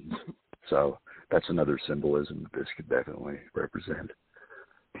positions. So that's another symbolism that this could definitely represent.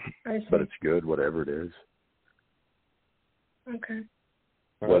 I see. But it's good, whatever it is. Okay.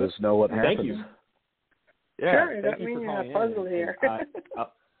 Let us know what happens. Thank you. Yeah, sure, that means you're a puzzle here.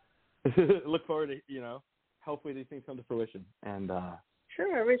 Look forward to, hopefully these things come to fruition. And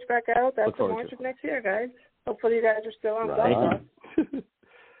sure, I'll reach back out after March of next year, guys. Hopefully you guys are still on Thank you.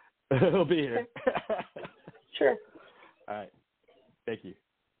 We'll be here. Sure. All right. Thank you.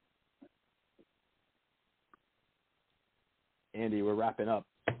 Andy, we're wrapping up.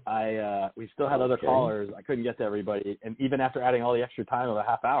 We still had other callers. I couldn't get to everybody, and even after adding all the extra time of a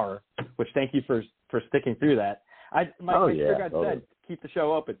half hour, which thank you for sticking through that. My guide said keep the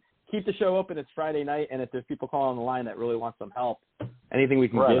show open. Keep the show open. It's Friday night, and if there's people calling on the line that really want some help, anything we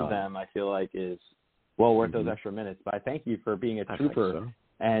can give them, I feel like is well worth those extra minutes. But I thank you for being a trooper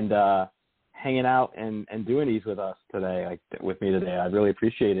and hanging out and doing these with us today, with me today. I really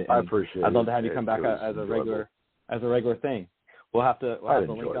appreciate it. I appreciate it. I'd love to have you come back as a regular thing. We'll have to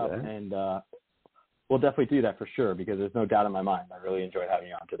link up, and we'll definitely do that for sure, because there's no doubt in my mind. I really enjoyed having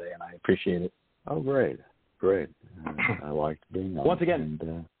you on today, and I appreciate it. Oh, great. I liked being on. Once again.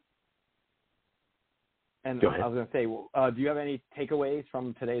 And I was going to say, do you have any takeaways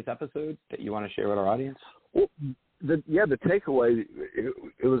from today's episode that you want to share with our audience? Well, the takeaway,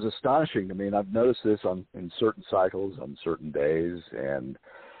 it was astonishing to me, and I've noticed this in certain cycles on certain days, and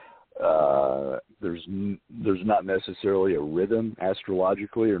there's not necessarily a rhythm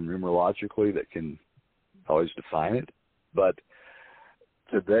astrologically or numerologically that can always define it, but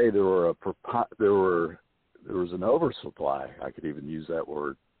today there was an oversupply. I could even use that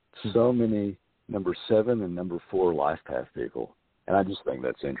word. So many number 7 and number 4 life path people, and I just think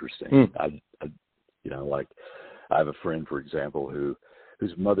that's interesting. I have a friend, for example,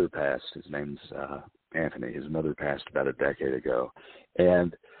 whose mother passed. His name's Anthony. His mother passed about a decade ago,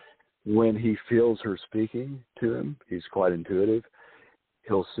 and when he feels her speaking to him, he's quite intuitive.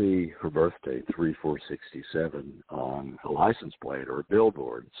 He'll see her birthday, 3467, on a license plate or a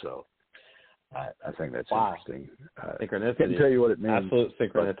billboard. So I think that's interesting. Synchronicity. Can't tell you what it means. Absolute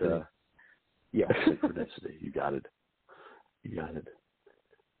synchronicity. But, synchronicity. You got it.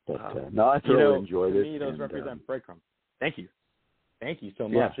 But no, I thoroughly enjoyed it. To me, those represent breadcrumbs. Thank you so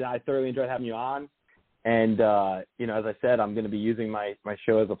much. Yeah. I thoroughly enjoyed having you on. And, as I said, I'm going to be using my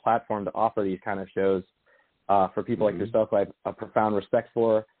show as a platform to offer these kind of shows for people like yourself who I have a profound respect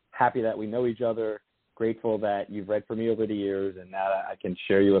for. Happy that we know each other. Grateful that you've read for me over the years, and now that I can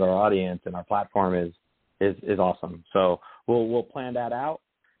share you with our audience, and our platform is awesome. So we'll plan that out.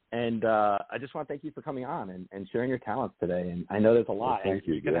 And I just want to thank you for coming on and sharing your talents today. And I know there's a lot. Well, thank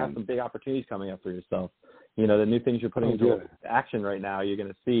you. You're going to have some big opportunities coming up for yourself. The new things you're putting into action right now, you're going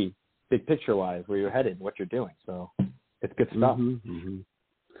to see big picture-wise where you're headed, what you're doing. So it's good stuff. Mm-hmm.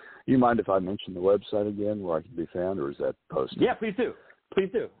 You mind if I mention the website again where I can be found, or is that posted? Yeah, please do.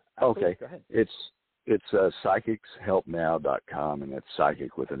 Absolutely. Okay. Go ahead. It's psychicshelpnow.com, and that's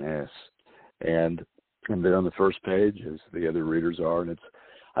psychic with an S. And then on the first page, as the other readers are, and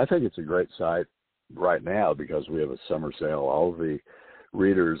I think it's a great site right now because we have a summer sale. All the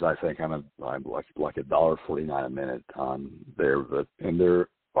readers, I think, I'm like $1.49 a minute on there, and there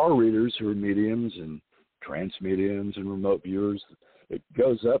are readers who are mediums and trance mediums and remote viewers. It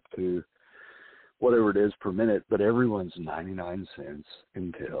goes up to whatever it is per minute, but everyone's 99 cents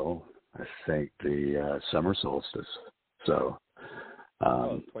until I think the summer solstice. So,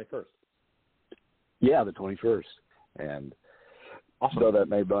 21st. Yeah, the 21st, and awesome. Though that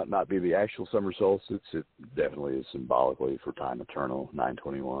may not be the actual summer solstice, it definitely is symbolically for time eternal,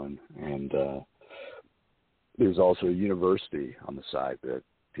 9/21. And there's also a university on the site that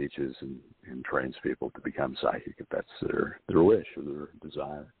teaches and trains people to become psychic if that's their wish or their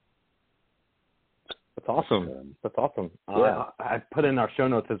desire. That's awesome. That's awesome. Yeah. I put in our show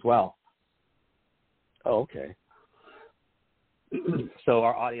notes as well. Oh, okay. So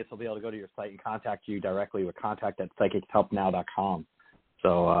our audience will be able to go to your site and contact you directly with contact@psychicshelpnow.com.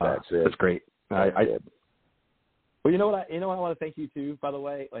 So that's it. That's great. That's it. Well, you know what I want to thank you too, by the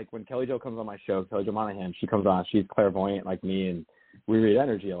way. Like when Kelly Jo comes on my show, Kelly Jo Monahan, she comes on. She's clairvoyant like me, and we read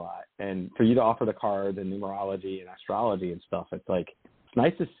energy a lot. And for you to offer the cards and numerology and astrology and stuff, it's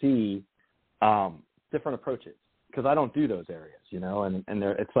nice to see different approaches, because I don't do those areas, and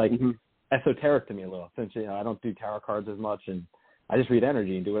it's like esoteric to me a little, since I don't do tarot cards as much, and I just read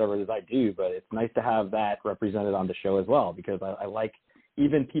energy and do whatever it is I do. But it's nice to have that represented on the show as well, because I like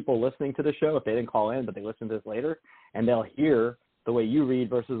even people listening to the show, if they didn't call in but they listen to this later, and they'll hear the way you read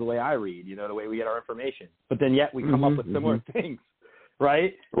versus the way I read, the way we get our information. But then yet we come up with similar things,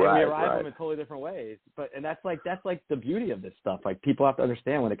 right? And we arrive them in totally different ways. And that's like the beauty of this stuff. Like, people have to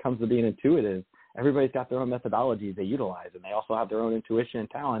understand, when it comes to being intuitive, everybody's got their own methodologies they utilize, and they also have their own intuition and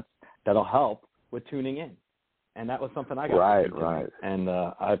talents that'll help with tuning in. And that was something I got. Right. And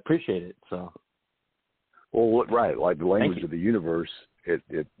I appreciate it. So. Well, right. Like the language of the universe,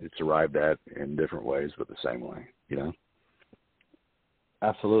 it's arrived at in different ways, but the same way,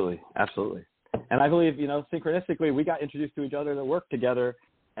 Absolutely. And I believe, synchronistically, we got introduced to each other to work together,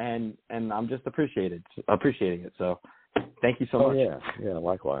 and I'm just appreciating it. So thank you so much. Yeah,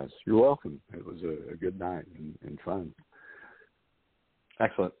 likewise. You're welcome. It was a good night and fun.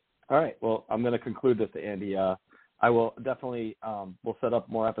 Excellent. All right. Well, I'm going to conclude this, Andy. I will definitely we'll set up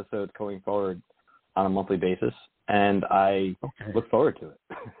more episodes going forward on a monthly basis, and I look forward to it.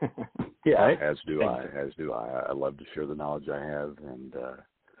 Yeah, right? As do I. I love to share the knowledge I have,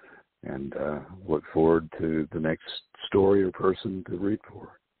 and look forward to the next story or person to read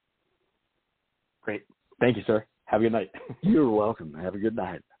for. Great. Thank you, sir. Have a good night. You're welcome. Have a good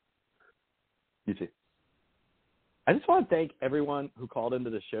night. You too. I just want to thank everyone who called into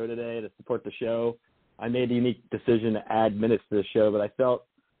the show today to support the show. I made a unique decision to add minutes to the show, but I felt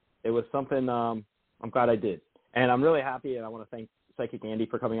it was something I'm glad I did. And I'm really happy, and I want to thank Psychic Andy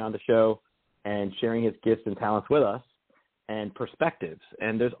for coming on the show and sharing his gifts and talents with us and perspectives.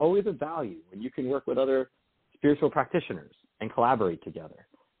 And there's always a value when you can work with other spiritual practitioners and collaborate together.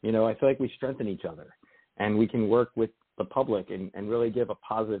 I feel like we strengthen each other, and we can work with the public and really give a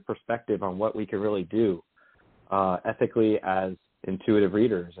positive perspective on what we can really do ethically as intuitive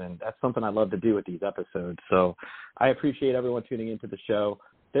readers. And that's something I love to do with these episodes. So I appreciate everyone tuning into the show.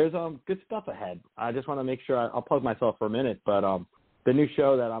 There's good stuff ahead. I just want to make sure I'll plug myself for a minute, but the new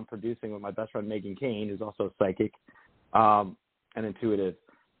show that I'm producing with my best friend Megan Kane, who's also psychic and intuitive,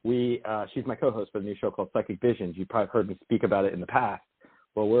 she's my co-host for the new show called Psychic Visions. You probably heard me speak about it in the past.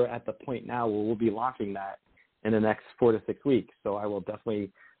 Well, we're at the point now where we'll be launching that in the next 4 to 6 weeks. So I will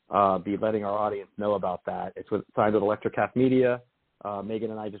definitely be letting our audience know about that. It's signed with Electric Half Media.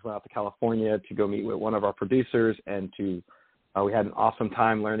 Megan and I just went out to California to go meet with one of our producers, and we had an awesome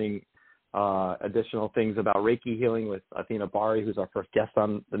time learning additional things about Reiki healing with Athena Bari, who's our first guest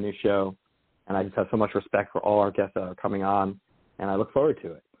on the new show. And I just have so much respect for all our guests that are coming on, and I look forward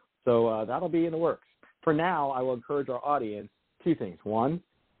to it. So that'll be in the works. For now, I will encourage our audience 2 things. 1,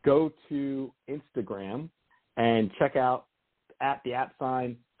 go to Instagram and check out at the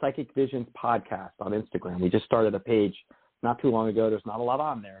 @ Psychic Visions Podcast on Instagram. We just started a page not too long ago. There's not a lot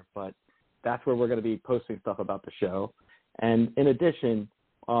on there, but that's where we're going to be posting stuff about the show. And in addition,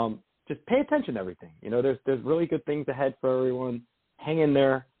 just pay attention to everything. There's really good things ahead for everyone. Hang in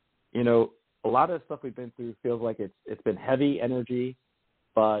there. A lot of the stuff we've been through feels like it's been heavy energy,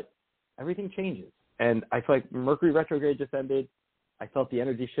 but everything changes. And I feel like Mercury retrograde just ended. I felt the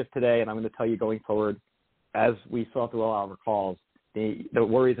energy shift today, and I'm going to tell you going forward, as we saw through all our calls, the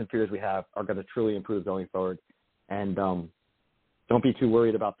worries and fears we have are going to truly improve going forward. And don't be too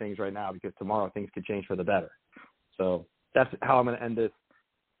worried about things right now, because tomorrow things could change for the better. So that's how I'm going to end this.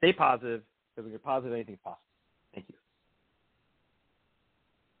 Stay positive, because when you're positive, anything's possible. Thank you.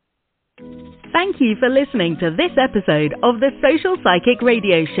 Thank you for listening to this episode of the Social Psychic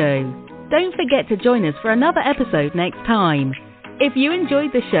Radio Show. Don't forget to join us for another episode next time. If you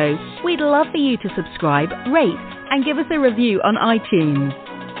enjoyed the show, we'd love for you to subscribe, rate, and give us a review on iTunes.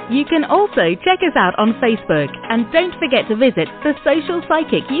 You can also check us out on Facebook, and don't forget to visit the Social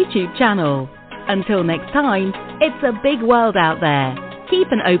Psychic YouTube channel. Until next time, it's a big world out there.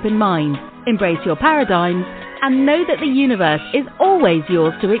 Keep an open mind, embrace your paradigms, and know that the universe is always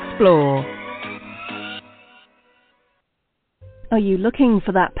yours to explore. Are you looking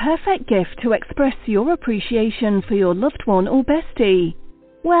for that perfect gift to express your appreciation for your loved one or bestie?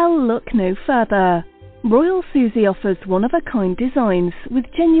 Well, look no further. Royal Susie offers one-of-a-kind designs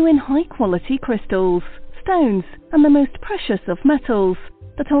with genuine high-quality crystals, stones, and the most precious of metals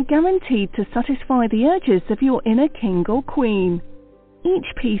that are guaranteed to satisfy the urges of your inner king or queen.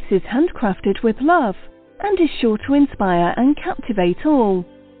 Each piece is handcrafted with love and is sure to inspire and captivate all.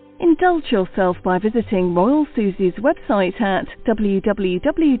 Indulge yourself by visiting Royal Susie's website at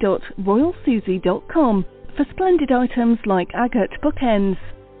www.royalsusie.com for splendid items like agate bookends,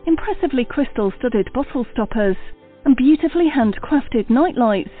 impressively crystal-studded bottle stoppers, and beautifully handcrafted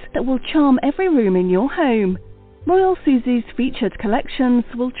nightlights that will charm every room in your home. Royal Susie's featured collections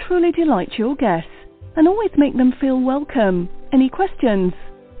will truly delight your guests and always make them feel welcome. Any questions?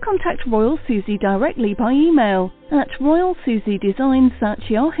 Contact Royal Susie directly by email at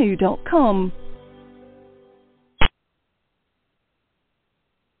royalsusiedesigns@yahoo.com.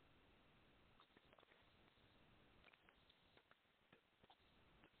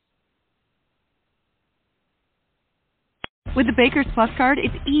 With the Baker's Plus card,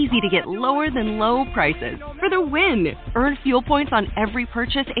 it's easy to get lower than low prices for the win. Earn fuel points on every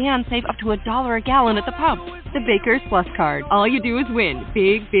purchase and save up to $1 a gallon at the pump. The Baker's Plus card. All you do is win.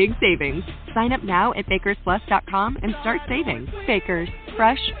 Big, big savings. Sign up now at bakersplus.com and start saving. Baker's.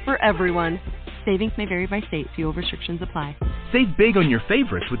 Fresh for everyone. Savings may vary by state. Fuel restrictions apply. Save big on your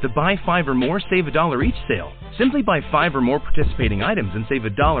favorites with the Buy 5 or More, Save $1 each sale. Simply buy 5 or more participating items and save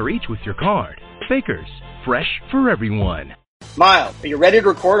 $1 each with your card. Baker's. Fresh for everyone. Miles, are you ready to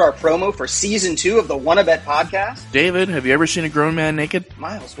record our promo for Season 2 of the WannaBet podcast? David, have you ever seen a grown man naked?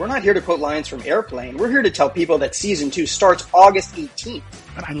 Miles, we're not here to quote lines from Airplane. We're here to tell people that Season 2 starts August 18th.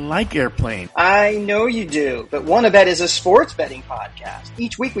 But I like Airplane. I know you do, but WannaBet is a sports betting podcast.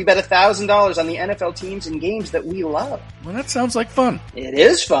 Each week we bet $1,000 on the NFL teams and games that we love. Well, that sounds like fun. It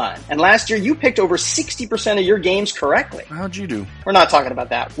is fun. And last year you picked over 60% of your games correctly. How'd you do? We're not talking about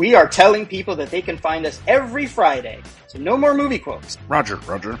that. We are telling people that they can find us every Friday. So no more movie quotes. Roger.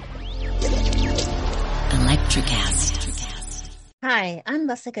 Electricast. Hi, I'm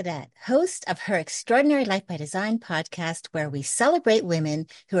Leslie Cadet, host of Her Extraordinary Life by Design podcast, where we celebrate women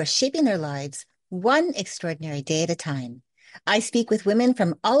who are shaping their lives one extraordinary day at a time. I speak with women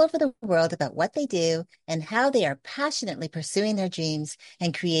from all over the world about what they do and how they are passionately pursuing their dreams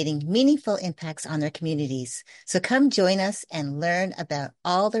and creating meaningful impacts on their communities. So come join us and learn about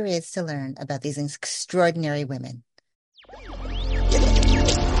all there is to learn about these extraordinary women.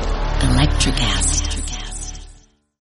 Electricast.